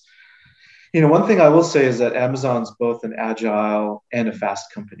teams. One thing I will say is that Amazon's both an agile and a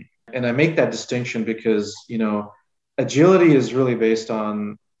fast company. And I make that distinction because, agility is really based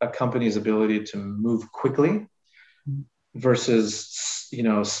on a company's ability to move quickly versus,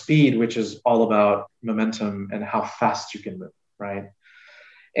 speed, which is all about momentum and how fast you can move, right?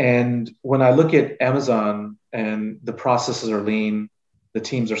 And when I look at Amazon and the processes are lean, the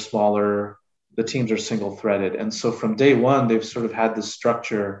teams are smaller, the teams are single-threaded. And so from day one, they've sort of had this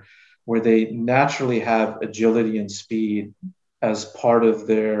structure where they naturally have agility and speed as part of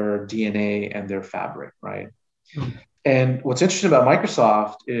their DNA and their fabric, right? Mm-hmm. And what's interesting about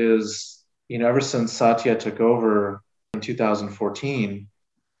Microsoft is, ever since Satya took over in 2014,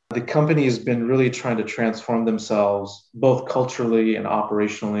 the company has been really trying to transform themselves both culturally and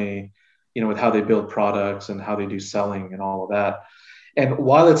operationally, with how they build products and how they do selling and all of that. And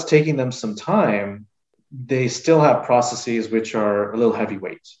while it's taking them some time, they still have processes which are a little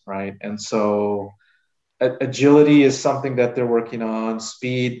heavyweight, right? And so agility is something that they're working on.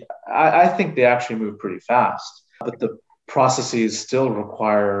 Speed, I think they actually move pretty fast, but the processes still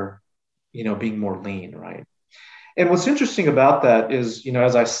require, being more lean, right? And what's interesting about that is,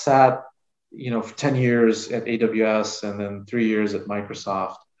 as I sat, for 10 years at AWS and then 3 years at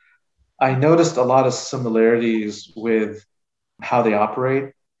Microsoft, I noticed a lot of similarities with how they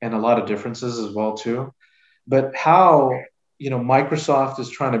operate and a lot of differences as well too. But how, Microsoft is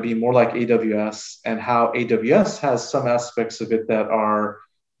trying to be more like AWS, and how AWS has some aspects of it that are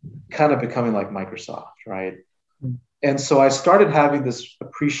kind of becoming like Microsoft, right? Mm. And so I started having this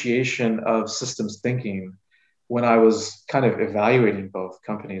appreciation of systems thinking when I was kind of evaluating both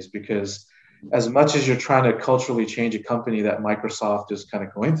companies, because as much as you're trying to culturally change a company that Microsoft is kind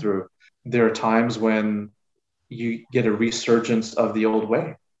of going through, there are times when you get a resurgence of the old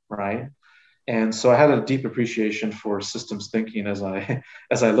way, right? And so I had a deep appreciation for systems thinking as I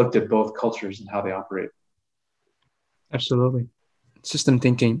as I looked at both cultures and how they operate. Absolutely. System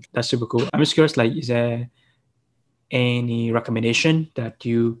thinking, that's super cool. I'm just curious, like, is there any recommendation that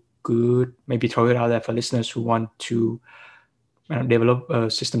you could maybe throw it out there for listeners who want to develop a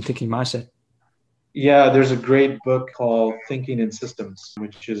system thinking mindset? Yeah, there's a great book called Thinking in Systems,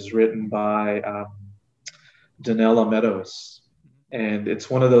 which is written by Donella Meadows. And it's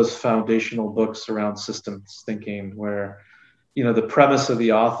one of those foundational books around systems thinking where, the premise of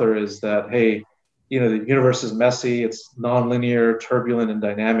the author is that, hey, the universe is messy, it's nonlinear, turbulent, and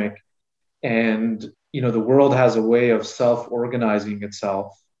dynamic. And, the world has a way of self-organizing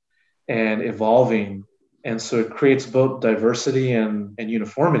itself and evolving. And so it creates both diversity and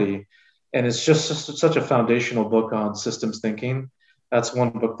uniformity. And it's just such a foundational book on systems thinking. That's one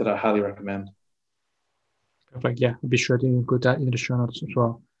book that I highly recommend. Perfect. Yeah, be sure to include that in the show notes as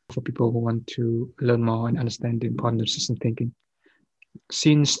well for people who want to learn more and understand the importance of system thinking.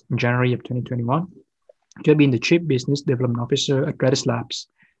 Since January of 2021, you have been the Chief Business Development Officer at Redis Labs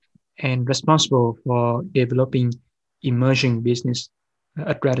and responsible for developing emerging business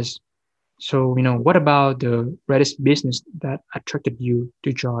at Redis. So, what about the Redis business that attracted you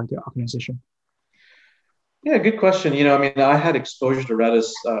to join the organization? Yeah, good question. I had exposure to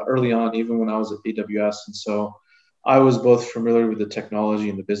Redis early on, even when I was at AWS. And so I was both familiar with the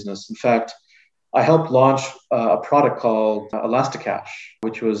technology and the business. In fact, I helped launch a product called Elasticache,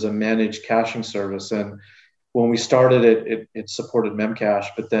 which was a managed caching service. And when we started it supported Memcache,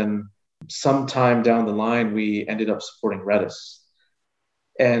 but then sometime down the line, we ended up supporting Redis.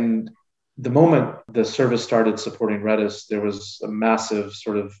 And the moment the service started supporting Redis, there was a massive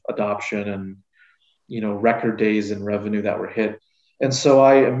sort of adoption and record days in revenue that were hit. And so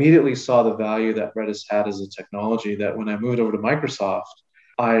I immediately saw the value that Redis had as a technology, that when I moved over to Microsoft,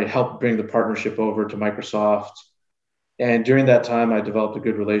 I helped bring the partnership over to Microsoft. And during that time, I developed a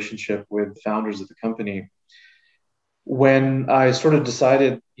good relationship with the founders of the company. When I sort of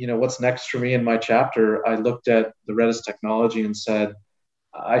decided, what's next for me in my chapter, I looked at the Redis technology and said,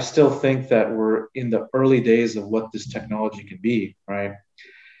 I still think that we're in the early days of what this technology can be, right?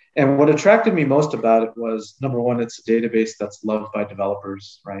 And what attracted me most about it was, number one, it's a database that's loved by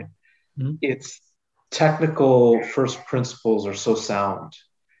developers, right? Mm-hmm. Its technical first principles are so sound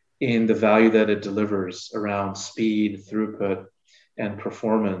in the value that it delivers around speed, throughput, and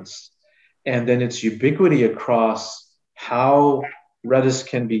performance. And then its ubiquity across how Redis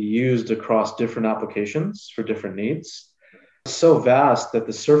can be used across different applications for different needs. It's so vast that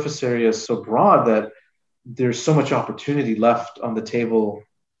the surface area is so broad that there's so much opportunity left on the table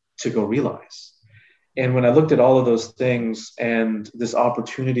to go realize. And when I looked at all of those things and this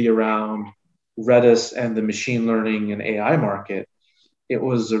opportunity around Redis and the machine learning and AI market, it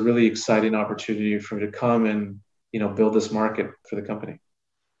was a really exciting opportunity for me to come and build this market for the company.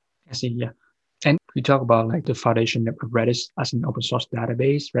 I see, yeah. And we talk about like the foundation of Redis as an open source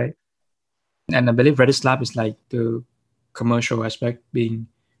database, right? And I believe Redis Lab is like the commercial aspect being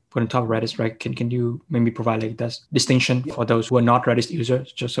put on top of Redis, right? Can you maybe provide like that distinction for those who are not Redis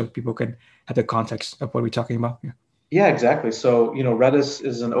users, just so people can have the context of what we're talking about? Yeah, exactly. So, Redis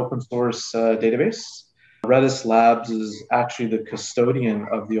is an open source database. Redis Labs is actually the custodian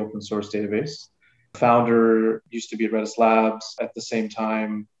of the open source database. Founder used to be at Redis Labs. At the same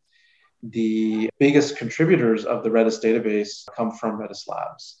time, the biggest contributors of the Redis database come from Redis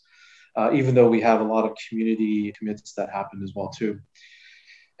Labs, even though we have a lot of community commits that happen as well too.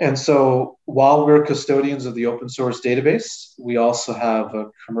 And so while we're custodians of the open source database, we also have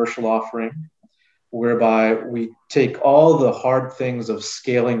a commercial offering whereby we take all the hard things of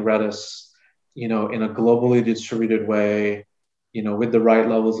scaling Redis, in a globally distributed way, with the right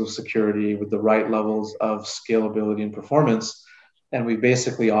levels of security, with the right levels of scalability and performance. And we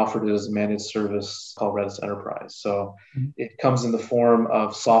basically offered it as a managed service called Redis Enterprise. So it comes in the form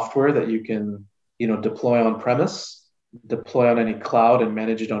of software that you can, deploy on premise, deploy on any cloud and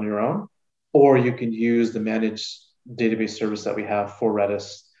manage it on your own, or you can use the managed database service that we have for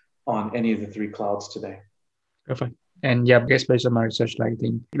Redis on any of the three clouds today. Perfect. And yeah, I guess based on my research, like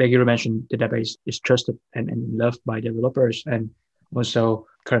you mentioned, the database is trusted and loved by developers and also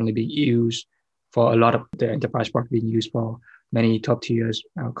currently being used for a lot of the enterprise product being used for many top tiers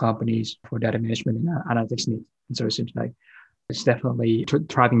companies for data management and analytics needs. And so it seems like it's definitely a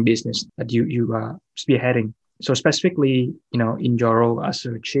thriving business that you are spearheading. So specifically, in your role as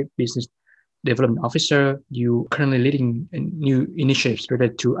a chief business development officer, you currently leading new initiatives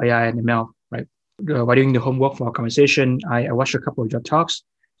related to AI and ML, right? While doing the homework for our conversation, I watched a couple of your talks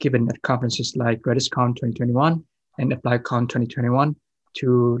given at conferences like RedisCon 2021 and ApplyCon 2021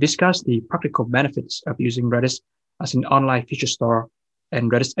 to discuss the practical benefits of using Redis as an online feature store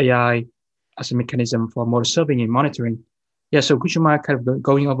and Redis AI as a mechanism for model serving and monitoring. Yeah, so could you mind kind of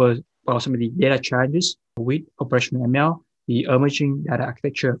going over some of the data challenges with operational ML, the emerging data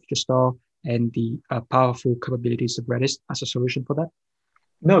architecture feature store, and the powerful capabilities of Redis as a solution for that?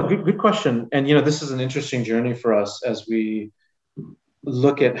 No, good question. And this is an interesting journey for us as we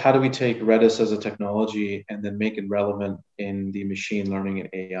look at how do we take Redis as a technology and then make it relevant in the machine learning and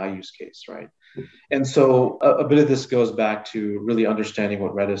AI use case, right? And so a bit of this goes back to really understanding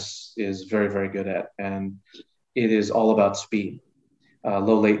what Redis is very, very good at. And it is all about speed,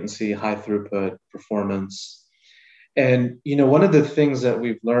 low latency, high throughput, performance. And, one of the things that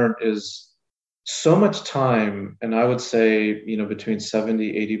we've learned is so much time, and I would say, between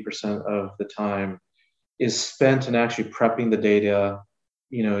 70, 80% of the time is spent in actually prepping the data,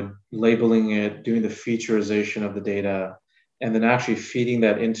 labeling it, doing the featureization of the data, and then actually feeding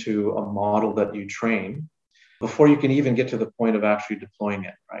that into a model that you train before you can even get to the point of actually deploying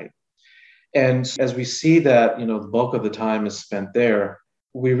it, right? And as we see that, the bulk of the time is spent there,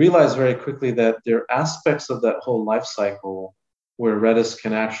 we realize very quickly that there are aspects of that whole life cycle where Redis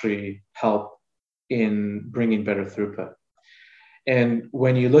can actually help in bringing better throughput. And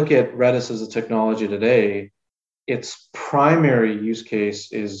when you look at Redis as a technology today, its primary use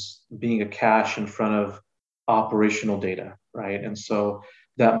case is being a cache in front of operational data, right? And so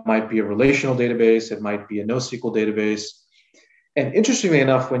that might be a relational database, it might be a NoSQL database. And interestingly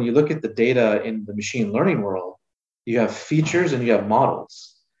enough, when you look at the data in the machine learning world, you have features and you have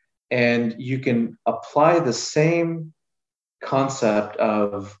models. And you can apply the same concept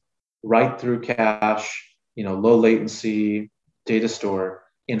of write-through cache, low latency data store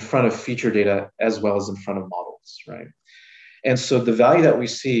in front of feature data as well as in front of models, right? And so the value that we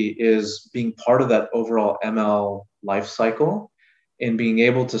see is being part of that overall ML lifecycle and being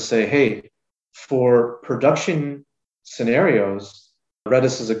able to say, hey, for production scenarios,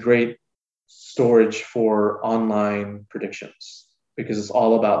 Redis is a great storage for online predictions because it's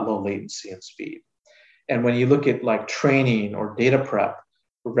all about low latency and speed. And when you look at like training or data prep,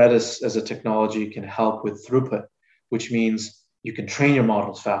 Redis as a technology can help with throughput, which means you can train your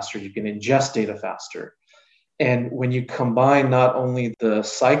models faster, you can ingest data faster. And when you combine not only the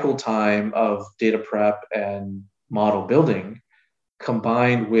cycle time of data prep and model building,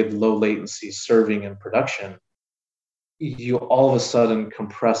 combined with low latency serving and production, you all of a sudden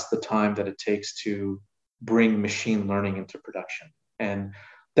compress the time that it takes to bring machine learning into production. And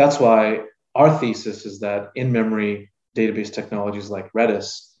that's why our thesis is that in-memory database technologies like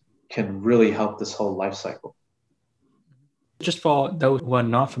Redis can really help this whole life cycle. Just for those who are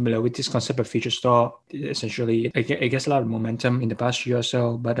not familiar with this concept of feature store, essentially, I guess a lot of momentum in the past year or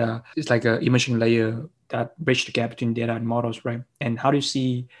so, but it's like an emerging layer that bridge the gap between data and models, right? And how do you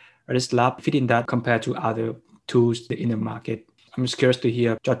see Redis Lab fit in that compared to other tools in the market? I'm just curious to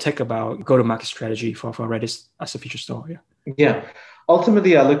hear your take about go-to-market strategy for Redis as a feature store. Yeah.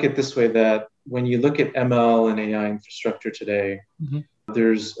 Ultimately, I look at this way that when you look at ML and AI infrastructure today,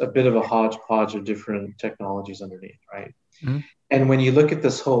 there's a bit of a hodgepodge of different technologies underneath, right? Mm-hmm. And when you look at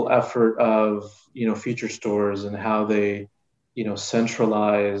this whole effort of, feature stores and how they,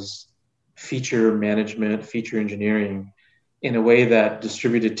 centralize feature management, feature engineering in a way that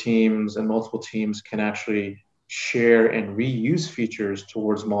distributed teams and multiple teams can actually share and reuse features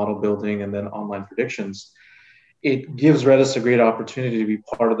towards model building and then online predictions, it gives Redis a great opportunity to be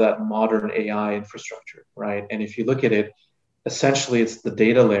part of that modern AI infrastructure, right? And if you look at it, essentially it's the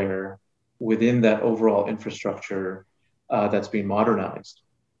data layer within that overall infrastructure that's being modernized.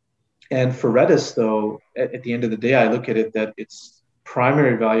 And for Redis, though, at the end of the day, I look at it that its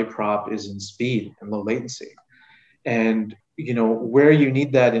primary value prop is in speed and low latency. And, where you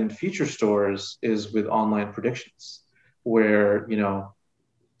need that in feature stores is with online predictions, where,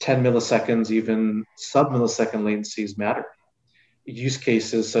 10 milliseconds, even sub-millisecond latencies matter. Use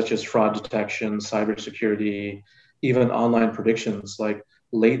cases such as fraud detection, cybersecurity, even online predictions, like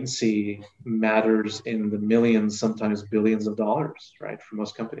latency matters in the millions, sometimes billions of dollars, right, for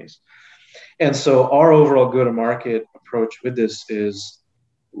most companies. And so our overall go-to-market approach with this is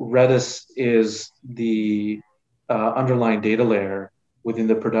Redis is the underlying data layer within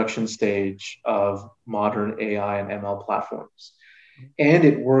the production stage of modern AI and ML platforms. And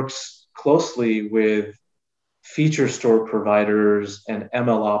it works closely with feature store providers and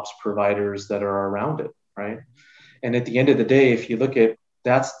ML ops providers that are around it, right? And at the end of the day, if you look at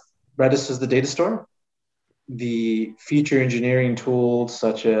that's Redis is the data store. The feature engineering tools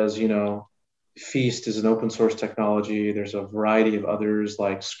such as, Feast is an open source technology. There's a variety of others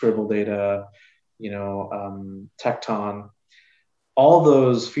like Scribble Data, Tecton. All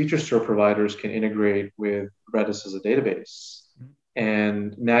those feature store providers can integrate with Redis as a database.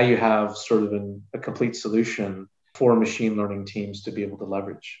 And now you have sort of a complete solution for machine learning teams to be able to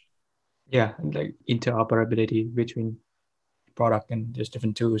leverage. Yeah, like interoperability between product and there's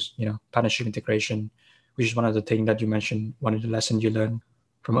different tools, partnership integration, which is one of the things that you mentioned, one of the lessons you learned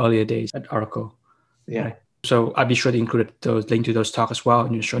from earlier days at Oracle. Yeah. Right? So I'll be sure to include those link to those talks as well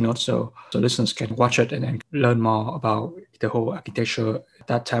in the show notes, so listeners can watch it and then learn more about the whole architecture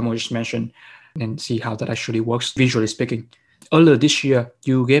that Taimur just mentioned and see how that actually works, visually speaking. Earlier this year,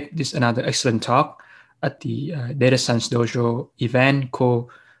 you gave this another excellent talk at the Data Science Dojo event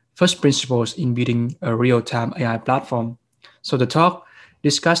called First Principles in Building a Real-Time AI Platform. So the talk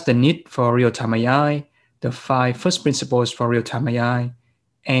discussed the need for real-time AI, the 5 first principles for real-time AI,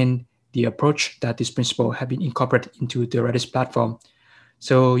 and the approach that these principles have been incorporated into the Redis platform.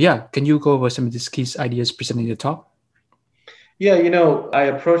 So yeah, can you go over some of these key ideas presented in the talk? Yeah, I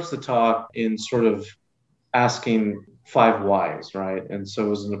approached the talk in sort of asking 5 whys, right? And so it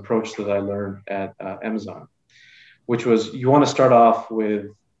was an approach that I learned at Amazon, which was you want to start off with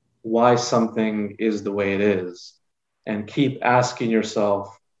why something is the way it is and keep asking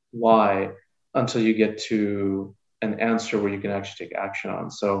yourself why until you get to an answer where you can actually take action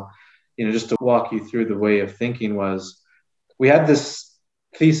on. So, just to walk you through the way of thinking was we had this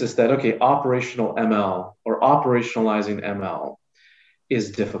thesis that, okay, operational ML or operationalizing ML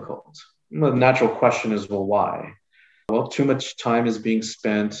is difficult. The natural question is, well, why? Well, too much time is being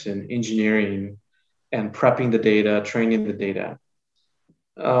spent in engineering and prepping the data, training the data.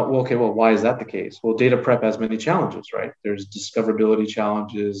 Why is that the case? Well, data prep has many challenges, right? There's discoverability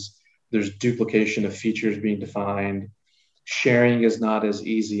challenges, there's duplication of features being defined, sharing is not as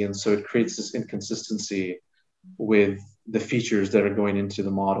easy, and so it creates this inconsistency with the features that are going into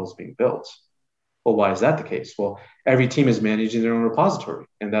the models being built. Well, why is that the case? Well, every team is managing their own repository,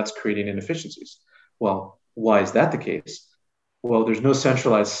 and that's creating inefficiencies. Well, why is that the case? Well, there's no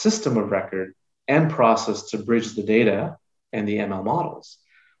centralized system of record and process to bridge the data and the ML models.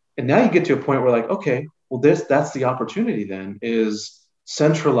 And now you get to a point where okay, well, that's the opportunity then, is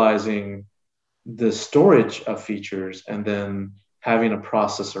centralizing the storage of features and then having a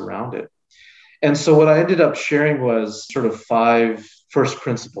process around it. And so what I ended up sharing was sort of 5 first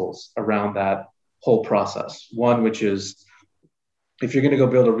principles around that whole process. One, which is if you're going to go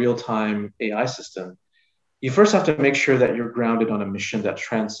build a real-time AI system, you first have to make sure that you're grounded on a mission that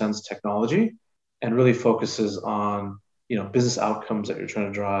transcends technology and really focuses on business outcomes that you're trying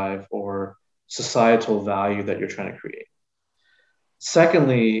to drive or societal value that you're trying to create.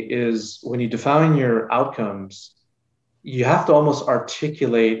 Secondly, is when you define your outcomes, you have to almost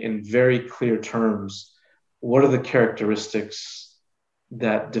articulate in very clear terms what are the characteristics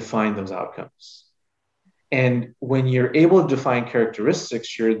that define those outcomes. And when you're able to define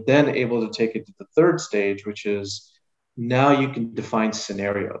characteristics, you're then able to take it to the third stage, which is now you can define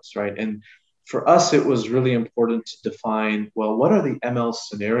scenarios, right? And for us, it was really important to define, well, what are the ML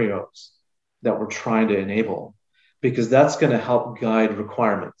scenarios that we're trying to enable? Because that's going to help guide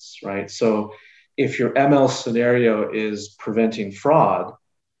requirements, right? So if your ML scenario is preventing fraud,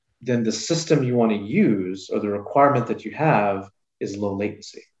 then the system you want to use or the requirement that you have is low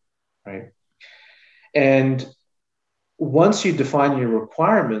latency, right? And once you define your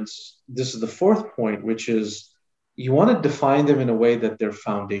requirements, this is the fourth point, which is you want to define them in a way that they're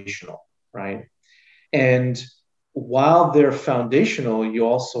foundational, right? And while they're foundational, you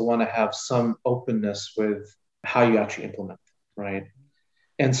also want to have some openness with how you actually implement them, right?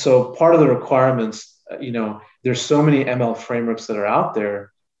 And so part of the requirements, there's so many ML frameworks that are out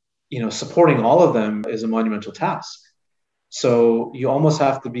there, supporting all of them is a monumental task. So you almost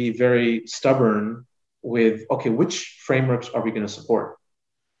have to be very stubborn with, okay, which frameworks are we going to support?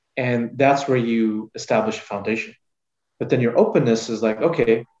 And that's where you establish a foundation. But then your openness is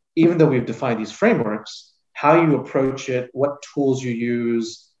okay, even though we've defined these frameworks, how you approach it, what tools you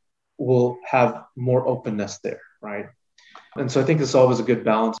use will have more openness there, right? And so I think there's always a good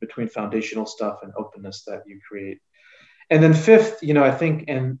balance between foundational stuff and openness that you create. And then fifth, I think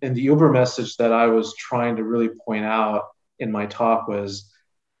in the Uber message that I was trying to really point out in my talk was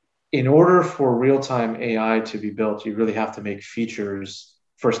in order for real-time AI to be built, you really have to make features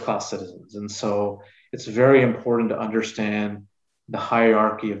first-class citizens. And so it's very important to understand the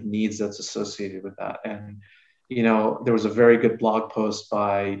hierarchy of needs that's associated with that. And, there was a very good blog post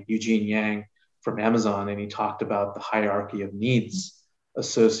by Eugene Yang from Amazon, and he talked about the hierarchy of needs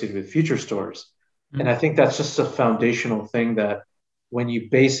associated with feature stores. And I think that's just a foundational thing that when you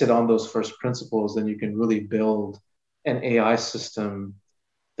base it on those first principles, then you can really build an AI system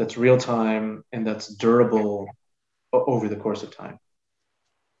that's real time and that's durable over the course of time.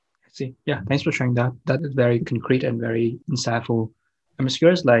 I see. Yeah, thanks for sharing that. That is very concrete and very insightful. I'm just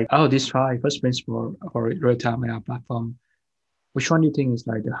curious, like, out of these five first principles for real-time AI platform, which one do you think is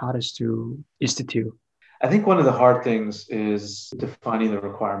like the hardest to institute? I think one of the hard things is defining the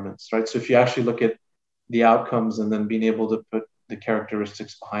requirements, right? So if you actually look at the outcomes and then being able to put the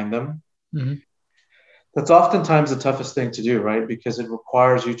characteristics behind them, that's oftentimes the toughest thing to do, right? Because it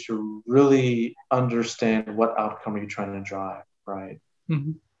requires you to really understand what outcome are you trying to drive, right?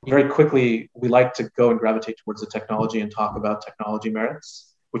 Very quickly, we like to go and gravitate towards the technology and talk about technology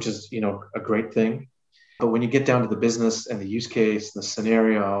merits, which is, a great thing. But when you get down to the business and the use case, the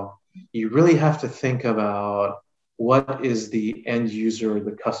scenario, you really have to think about what is the end user,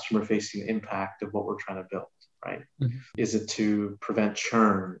 the customer facing impact of what we're trying to build, right? Is it to prevent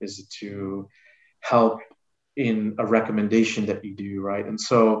churn? Is it to help in a recommendation that you do, right? And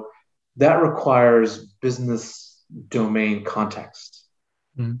so that requires business domain context.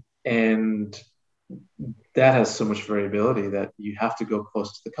 And that has so much variability that you have to go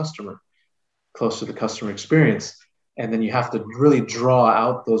close to the customer experience. And then you have to really draw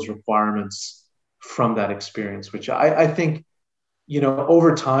out those requirements from that experience, which I think,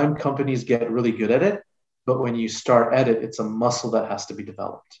 over time, companies get really good at it. But when you start at it, it's a muscle that has to be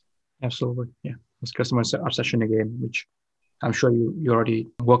developed. Absolutely. Yeah. It's customer obsession again, which I'm sure you already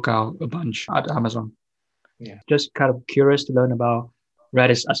work out a bunch at Amazon. Yeah. Just kind of curious to learn about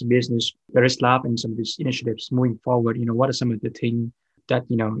Redis as a business, Redis Lab, and some of these initiatives moving forward. What are some of the things that,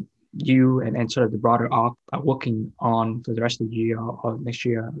 you and sort of the broader org are working on for the rest of the year or next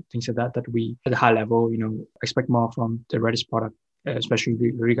year, things like that we at a high level, expect more from the Redis product, especially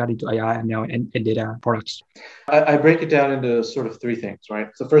regarding to AI and data products? I break it down into sort of three things, right?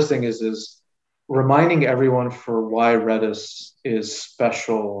 So the first thing is reminding everyone for why Redis is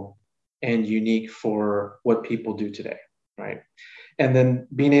special and unique for what people do today, right? And then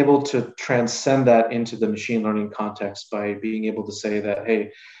being able to transcend that into the machine learning context by being able to say that,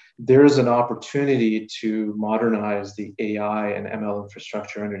 hey, there's an opportunity to modernize the AI and ML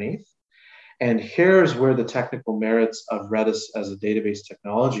infrastructure underneath. And here's where the technical merits of Redis as a database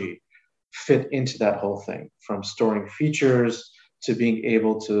technology fit into that whole thing, from storing features to being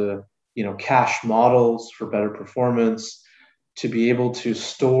able to, cache models for better performance, to be able to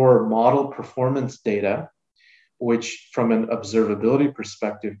store model performance data, which from an observability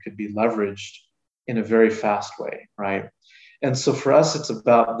perspective could be leveraged in a very fast way, right? And so for us, it's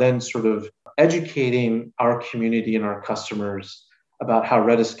about then sort of educating our community and our customers about how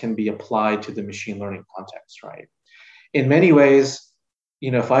Redis can be applied to the machine learning context, right? In many ways,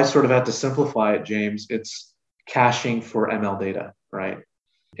 if I sort of had to simplify it, James, it's caching for ML data, right?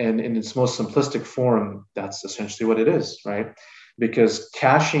 And in its most simplistic form, that's essentially what it is, right? Because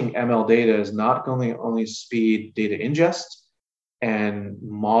caching ML data is not only speed data ingest and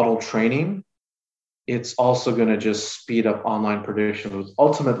model training, it's also going to just speed up online prediction, which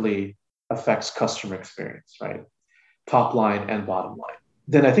ultimately affects customer experience, right? Top line and bottom line.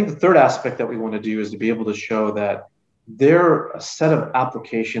 Then I think the third aspect that we want to do is to be able to show that there are a set of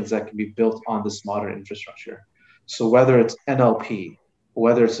applications that can be built on this modern infrastructure. So whether it's NLP,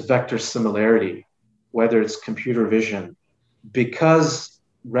 whether it's vector similarity, whether it's computer vision, because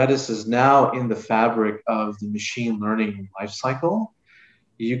Redis is now in the fabric of the machine learning lifecycle,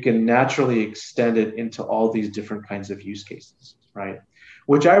 you can naturally extend it into all these different kinds of use cases, right?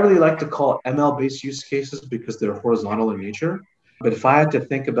 Which I really like to call ML-based use cases because they're horizontal in nature. But if I had to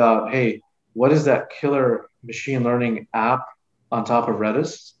think about, hey, what is that killer machine learning app on top of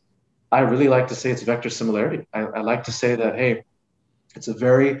Redis? I really like to say it's vector similarity. I like to say that, hey, it's a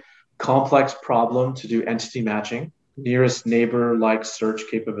very complex problem to do entity matching, nearest neighbor-like search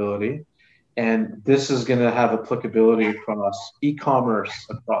capability. And this is going to have applicability across e-commerce,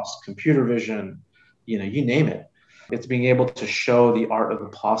 across computer vision, you name it. It's being able to show the art of the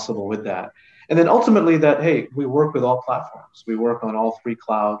possible with that. And then ultimately that, hey, we work with all platforms. We work on all three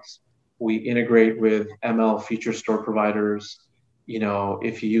clouds. We integrate with ML feature store providers.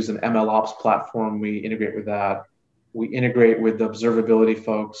 If you use an ML ops platform, we integrate with that. We integrate with the observability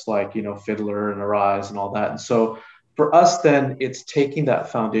folks like, Fiddler and Arise and all that. And so For us, then it's taking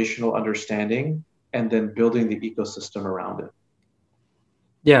that foundational understanding and then building the ecosystem around it.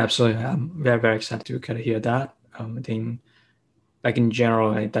 Yeah, absolutely. I'm very, very excited to kind of hear that. I think, like in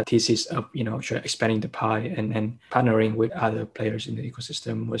general, like that thesis of expanding the pie and partnering with other players in the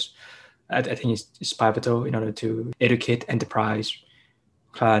ecosystem was, I think, is pivotal in order to educate enterprise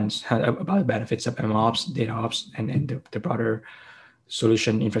clients about the benefits of MLOps, DataOps, and the broader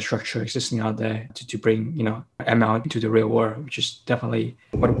solution infrastructure existing out there to bring ML into the real world, which is definitely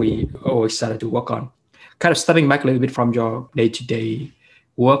what we always started to work on. Kind of stepping back a little bit from your day-to-day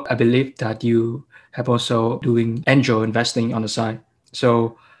work, I believe that you have also doing angel investing on the side.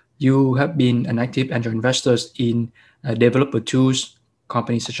 So you have been an active angel investor in developer tools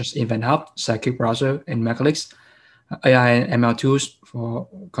companies such as InventHub, Scikit Browser, and Mechanics, AI and ML tools for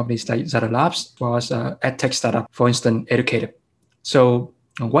companies like Zeta Labs, was ad tech startup, for instance, Educated. So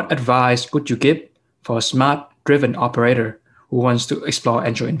what advice could you give for a smart, driven operator who wants to explore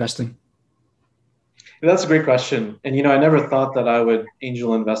angel investing? That's a great question. And, I never thought that I would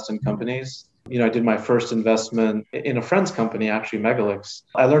angel invest in companies. I did my first investment in a friend's company, actually, Megalix.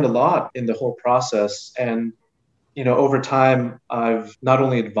 I learned a lot in the whole process. And, over time, I've not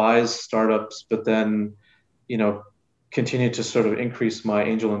only advised startups, but then, continued to sort of increase my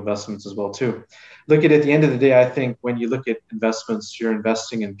angel investments as well, too. Look at the end of the day, I think when you look at investments, you're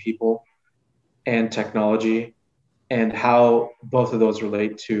investing in people and technology and how both of those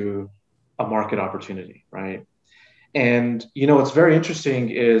relate to a market opportunity, right? And what's very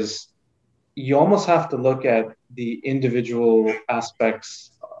interesting is you almost have to look at the individual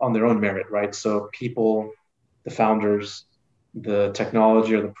aspects on their own merit, right? So people, the founders, the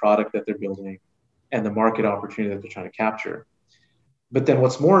technology or the product that they're building, and the market opportunity that they're trying to capture. But then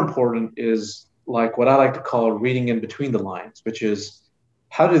what's more important is like what I like to call reading in between the lines, which is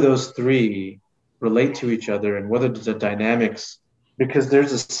how do those three relate to each other and what are the dynamics, because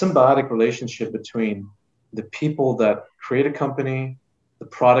there's a symbiotic relationship between the people that create a company, the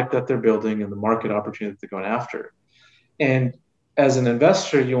product that they're building, and the market opportunity that they're going after. And as an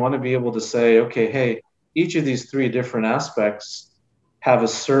investor, you want to be able to say, okay, hey, each of these three different aspects have a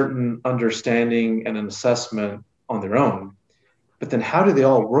certain understanding and an assessment on their own. But then how do they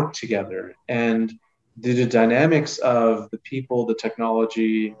all work together? And do the dynamics of the people, the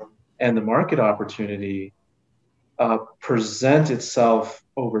technology, and the market opportunity present itself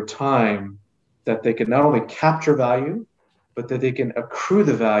over time that they can not only capture value, but that they can accrue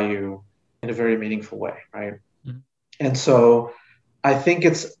the value in a very meaningful way, right? Mm-hmm. And so I think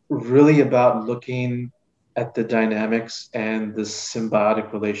it's really about looking at the dynamics and the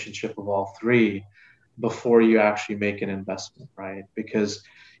symbiotic relationship of all three before you actually make an investment, right? Because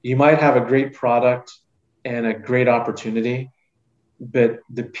you might have a great product and a great opportunity, but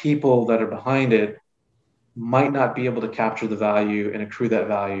the people that are behind it might not be able to capture the value and accrue that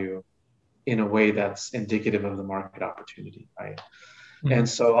value in a way that's indicative of the market opportunity, right? Mm-hmm. And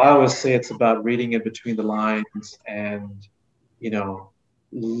so I always say it's about reading in between the lines and,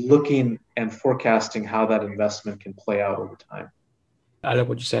 looking and forecasting how that investment can play out over time. I love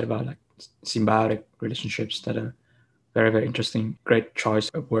what you said about like symbiotic relationships. That are very, very interesting. Great choice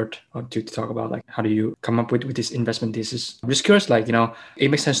of word to talk about, like how do you come up with this investment thesis. I'm just curious, it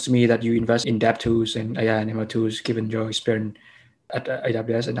makes sense to me that you invest in dev tools and AI and ML tools given your experience at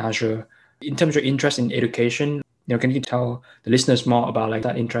AWS and Azure. In terms of your interest in education, can you tell the listeners more about like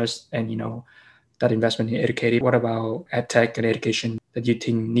that interest and that investment in educated? What about ed tech and education that you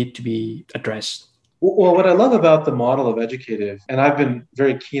think need to be addressed? Well, what I love about the model of Educative, and I've been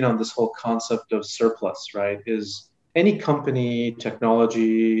very keen on this whole concept of surplus, right, is any company,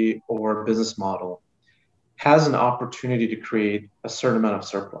 technology, or business model has an opportunity to create a certain amount of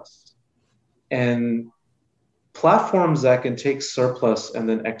surplus. And platforms that can take surplus and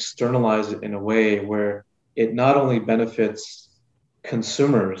then externalize it in a way where it not only benefits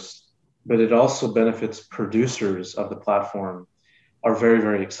consumers, but it also benefits producers of the platform are very,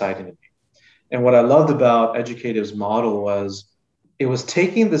 very exciting to me. And what I loved about Educative's model was it was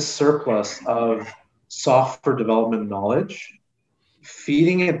taking the surplus of software development knowledge,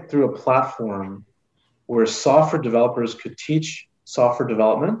 feeding it through a platform where software developers could teach software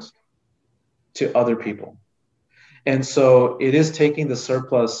development to other people. And so it is taking the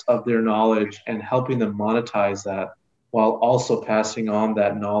surplus of their knowledge and helping them monetize that while also passing on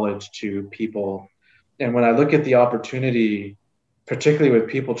that knowledge to people. And when I look at the opportunity, particularly with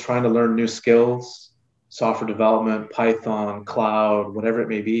people trying to learn new skills, software development, Python, cloud, whatever it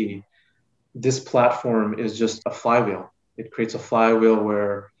may be, this platform is just a flywheel. It creates a flywheel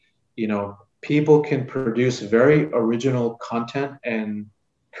where, people can produce very original content and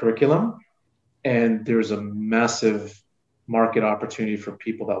curriculum and there's a massive market opportunity for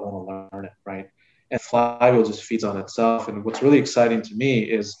people that want to learn it, right? And flywheel just feeds on itself. And what's really exciting to me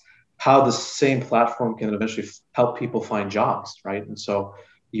is how the same platform can eventually help people find jobs, right? And so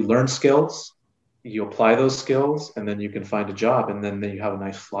you learn skills, you apply those skills, and then you can find a job, and then you have a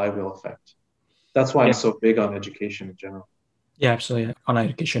nice flywheel effect. That's why I'm Yeah. so big on education in general. Yeah, absolutely. On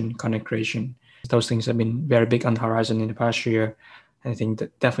education, content creation, those things have been very big on the horizon in the past year. And I think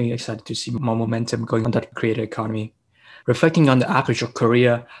that definitely excited to see more momentum going on that creator economy. Reflecting on the arc of your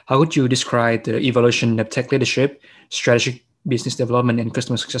career, how would you describe the evolution of tech leadership, strategic business development, and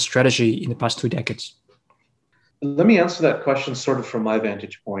customer success strategy in the past 2 decades? Let me answer that question sort of from my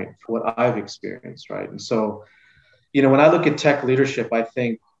vantage point, what I've experienced, right? And so, when I look at tech leadership, I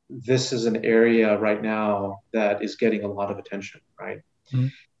think this is an area right now that is getting a lot of attention, right? Mm-hmm.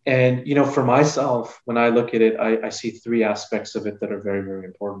 And, for myself, when I look at it, I see three aspects of it that are very, very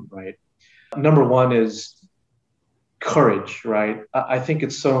important, right? Number one is courage, right? I think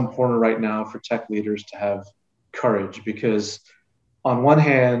it's so important right now for tech leaders to have courage because, on one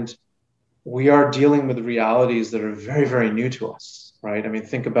hand, we are dealing with realities that are very, very new to us, right? I mean,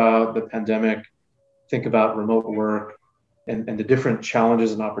 think about the pandemic, think about remote work and the different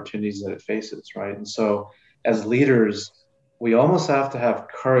challenges and opportunities that it faces, right? And so as leaders, we almost have to have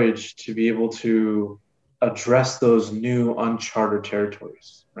courage to be able to address those new uncharted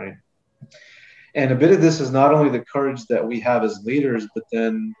territories, right? And a bit of this is not only the courage that we have as leaders, but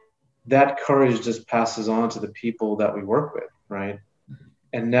then that courage just passes on to the people that we work with, right?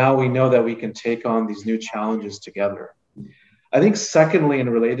 And now we know that we can take on these new challenges together. I think secondly, and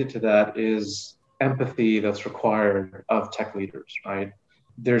related to that, is empathy that's required of tech leaders, right?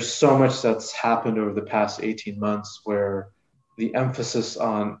 There's so much that's happened over the past 18 months where the emphasis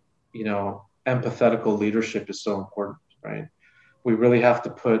on, empathetical leadership is so important, right? We really have to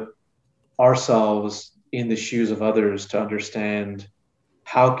put ourselves in the shoes of others to understand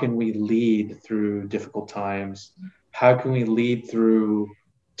how can we lead through difficult times? How can we lead through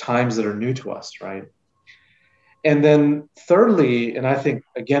times that are new to us, right? And then thirdly, and I think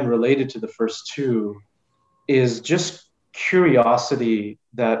again related to the first two, is just curiosity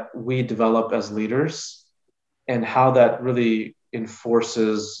that we develop as leaders and how that really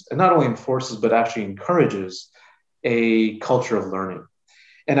enforces, and not only enforces, but actually encourages a culture of learning.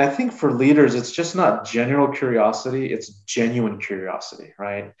 And I think for leaders, it's just not general curiosity, it's genuine curiosity,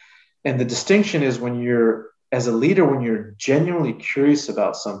 right? And the distinction is as a leader, when you're genuinely curious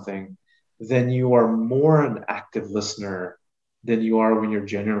about something, then you are more an active listener than you are when you're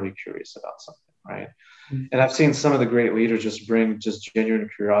genuinely curious about something, right? Mm-hmm. And I've seen some of the great leaders just bring just genuine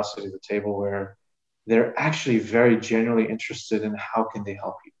curiosity to the table where they're actually very genuinely interested in how can they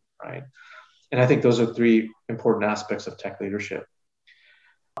help people, right? And I think those are three important aspects of tech leadership.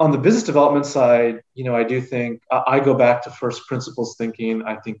 On the business development side, I do think I go back to first principles thinking.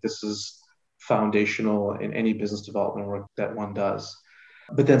 I think this is foundational in any business development work that one does.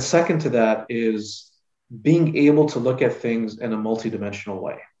 But then second to that is being able to look at things in a multidimensional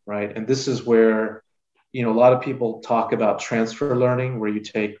way, right? And this is where, a lot of people talk about transfer learning, where you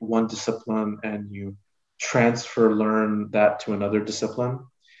take one discipline and you learn that to another discipline.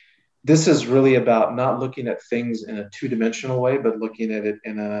 This is really about not looking at things in a two-dimensional way, but looking at it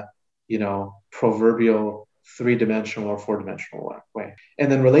in a, proverbial three-dimensional or four-dimensional way.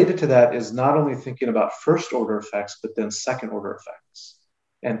 And then related to that is not only thinking about first-order effects, but then second-order effects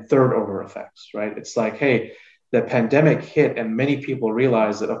and third-order effects, right? It's like, hey, the pandemic hit and many people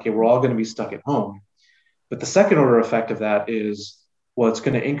realize that, okay, we're all going to be stuck at home. But the second-order effect of that is, well, it's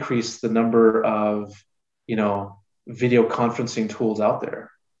going to increase the number of, video conferencing tools out there.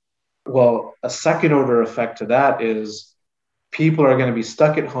 Well, a second order effect to that is people are going to be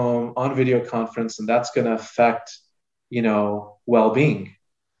stuck at home on video conference, and that's going to affect, well-being.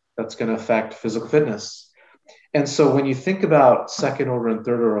 That's going to affect physical fitness. And so when you think about second order and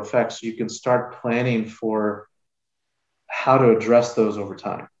third order effects, you can start planning for how to address those over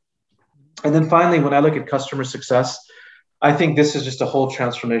time. And then finally, when I look at customer success, I think this is just a whole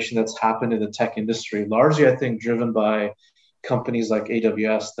transformation that's happened in the tech industry, largely, I think, driven by companies like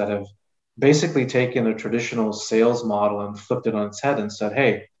AWS that have basically taken a traditional sales model and flipped it on its head and said,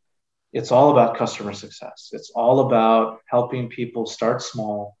 hey, it's all about customer success. It's all about helping people start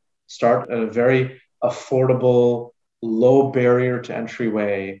small, start at a very affordable, low barrier to entry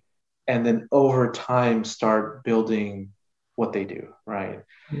way, and then over time start building what they do, right?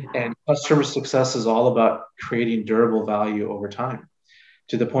 Mm-hmm. And customer success is all about creating durable value over time,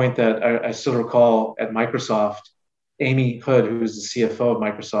 to the point that I still recall at Microsoft, Amy Hood, who was the CFO of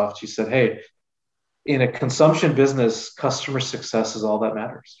Microsoft, she said, hey, in a consumption business, customer success is all that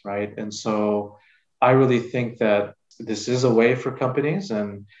matters, right? And so I really think that this is a way for companies,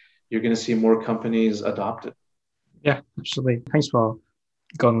 and you're going to see more companies adopt it. Yeah, absolutely. Thanks for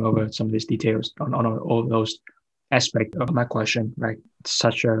going over some of these details on all those aspects of my question, right? It's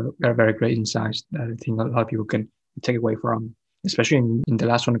such a very, very great insights that I think a lot of people can take away from, especially in the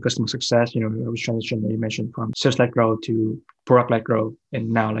last one, customer success. You know, it was transition that you mentioned from sales-led growth to product-led growth, and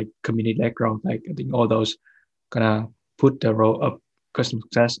now like community-led growth. Like I think all those gonna put the role of customer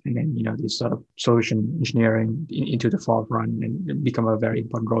success and then, you know, this sort of solution engineering into the forefront and become a very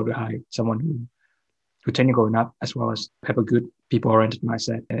important role to hire someone who technical enough as well as have a good people-oriented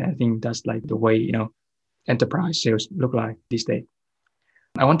mindset. And I think that's like the way, you know, enterprise sales look like these days.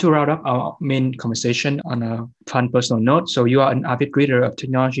 I want to round up our main conversation on a fun personal note. So you are an avid reader of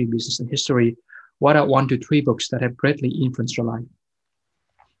technology, business, and history. What are 1 to 3 books that have greatly influenced your life?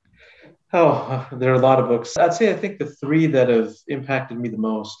 Oh, there are a lot of books. I'd say I think the 3 that have impacted me the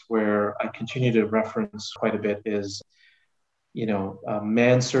most, where I continue to reference quite a bit, is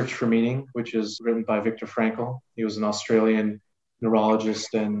Man's Search for Meaning, which is written by Viktor Frankl. He was an Australian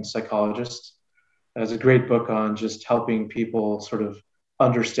neurologist and psychologist. It's a great book on just helping people sort of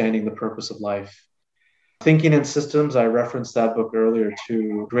understanding the purpose of life. Thinking in Systems, I referenced that book earlier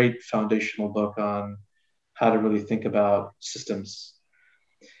too. Great foundational book on how to really think about systems.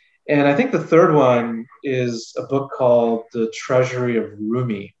 And I think the third one is a book called The Treasury of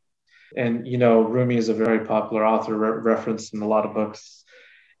Rumi. And, Rumi is a very popular author referenced in a lot of books.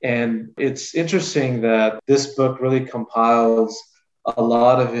 And it's interesting that this book really compiles a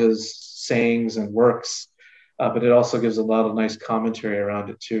lot of his sayings and works, but it also gives a lot of nice commentary around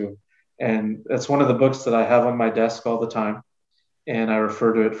it too. And that's one of the books that I have on my desk all the time. And I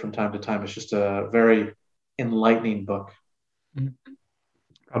refer to it from time to time. It's just a very enlightening book.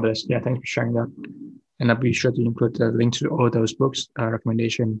 Fabulous. Yeah, thanks for sharing that. And I'll be sure to include the link to all those books,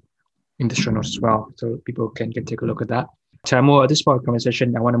 recommendation in the show notes as well, so people can take a look at that. Taimur, at this part of the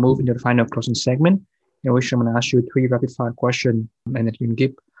conversation, I want to move into the final closing segment, in which I'm going to ask you 3 rapid-fire questions, and that you can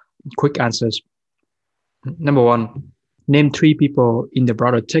give quick answers. Number 1, name 3 people in the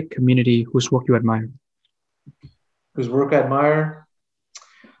broader tech community whose work you admire. Whose work I admire?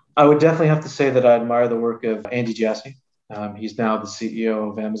 I would definitely have to say that I admire the work of Andy Jassy. He's now the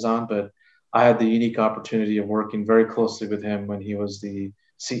CEO of Amazon, but I had the unique opportunity of working very closely with him when he was the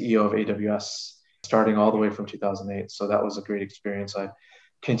CEO of AWS, starting all the way from 2008. So that was a great experience. I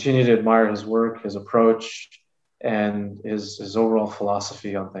continue to admire his work, his approach, and his overall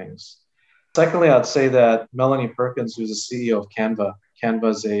philosophy on things. Secondly, I'd say that Melanie Perkins, who's the CEO of Canva.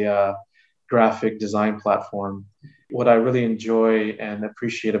 Canva is a graphic design platform. What I really enjoy and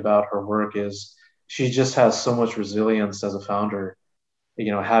appreciate about her work is she just has so much resilience as a founder.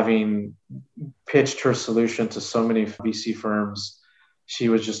 Having pitched her solution to so many VC firms, she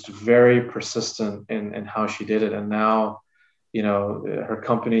was just very persistent in how she did it. And now, her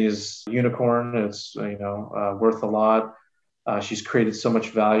company is unicorn. It's, worth a lot. She's created so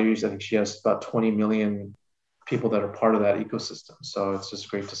much value. I think she has about 20 million people that are part of that ecosystem. So it's just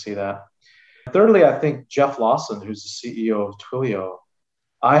great to see that. Thirdly, I think Jeff Lawson, who's the CEO of Twilio.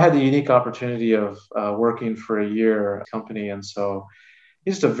 I had the unique opportunity of working for a year at a company. And so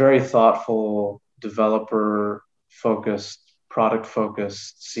he's just a very thoughtful, developer-focused,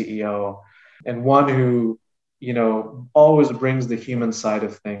 product-focused CEO, and one who, always brings the human side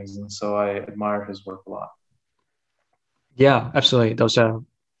of things. And so I admire his work a lot. Yeah, absolutely. Those are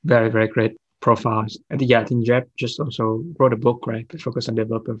very, very great profiles. And I think Jeff just also wrote a book, right? Focus on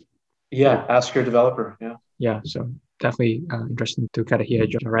developer. Yeah, Ask Your Developer. Yeah. Yeah, so definitely interesting to kind of hear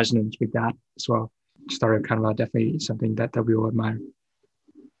your resonance with that as well. Story of Canva, definitely something that we all admire.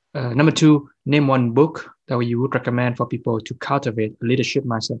 Number 2, name 1 book that you would recommend for people to cultivate a leadership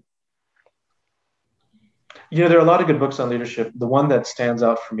mindset. There are a lot of good books on leadership. The one that stands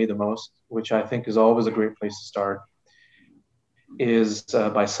out for me the most, which I think is always a great place to start, is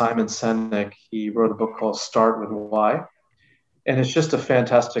by Simon Sinek. He wrote a book called Start With Why. And it's just a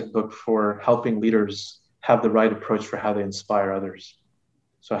fantastic book for helping leaders have the right approach for how they inspire others.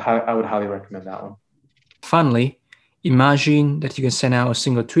 So I would highly recommend that one. Finally, imagine that you can send out a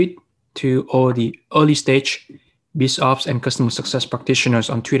single tweet to all the early stage biz ops and customer success practitioners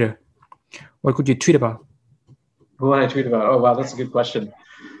on Twitter. What could you tweet about? What would I tweet about? Oh, wow, that's a good question.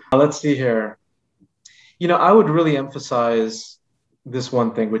 Let's see here. I would really emphasize this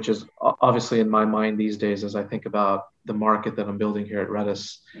one thing, which is obviously in my mind these days as I think about the market that I'm building here at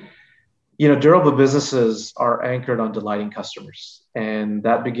Redis. Durable businesses are anchored on delighting customers. And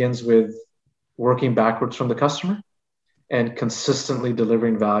that begins with working backwards from the customer and consistently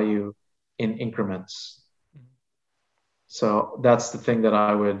delivering value in increments. So that's the thing that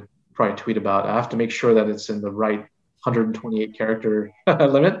I would probably tweet about. I have to make sure that it's in the right 128 character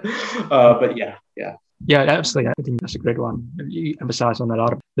limit. But yeah. Yeah, absolutely. I think that's a great one. You emphasize on a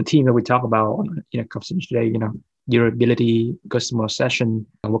lot of the theme that we talk about in a conversation today, durability, customer session,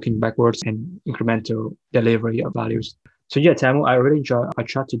 working backwards, and incremental delivery of values. So yeah, Taimur, I really enjoyed our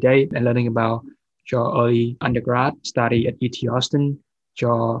chat today and learning about your early undergrad study at UT Austin,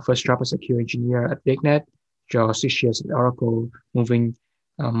 your first job as a QA engineer at BigNet, your 6 years at Oracle, moving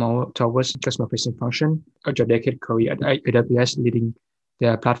more towards customer-facing function, your decade career at AWS, leading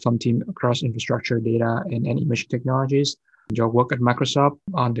the platform team across infrastructure, data, and image technologies. Your work at Microsoft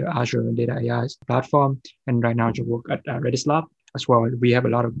on the Azure Data AI platform, and right now your work at Redis Lab as well. We have a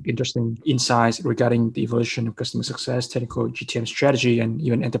lot of interesting insights regarding the evolution of customer success, technical GTM strategy, and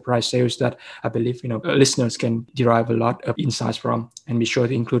even enterprise sales that I believe listeners can derive a lot of insights from. And be sure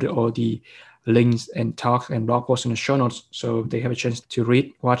to include all the links and talks and blog posts in the show notes so they have a chance to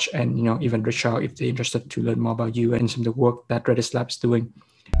read, watch, and even reach out if they're interested to learn more about you and some of the work that Redis Lab is doing.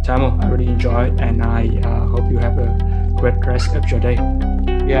 Taimur, I really enjoyed, and I hope you have a great rest of your day.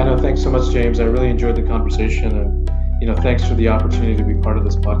 Yeah, no, thanks so much, James. I really enjoyed the conversation, and thanks for the opportunity to be part of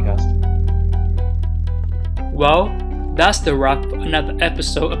this podcast. Well, that's the wrap for another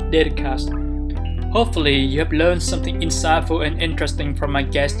episode of Datacast. Hopefully, you have learned something insightful and interesting from my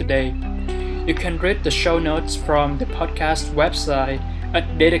guest today. You can read the show notes from the podcast website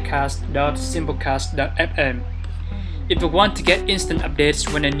at datacast.simplecast.fm. If you want to get instant updates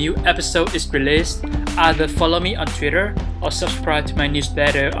when a new episode is released, either follow me on Twitter or subscribe to my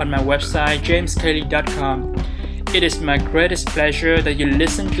newsletter on my website jamescayley.com. It is my greatest pleasure that you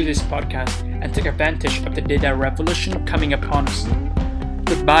listen to this podcast and take advantage of the data revolution coming upon us.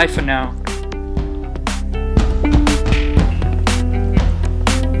 Goodbye for now.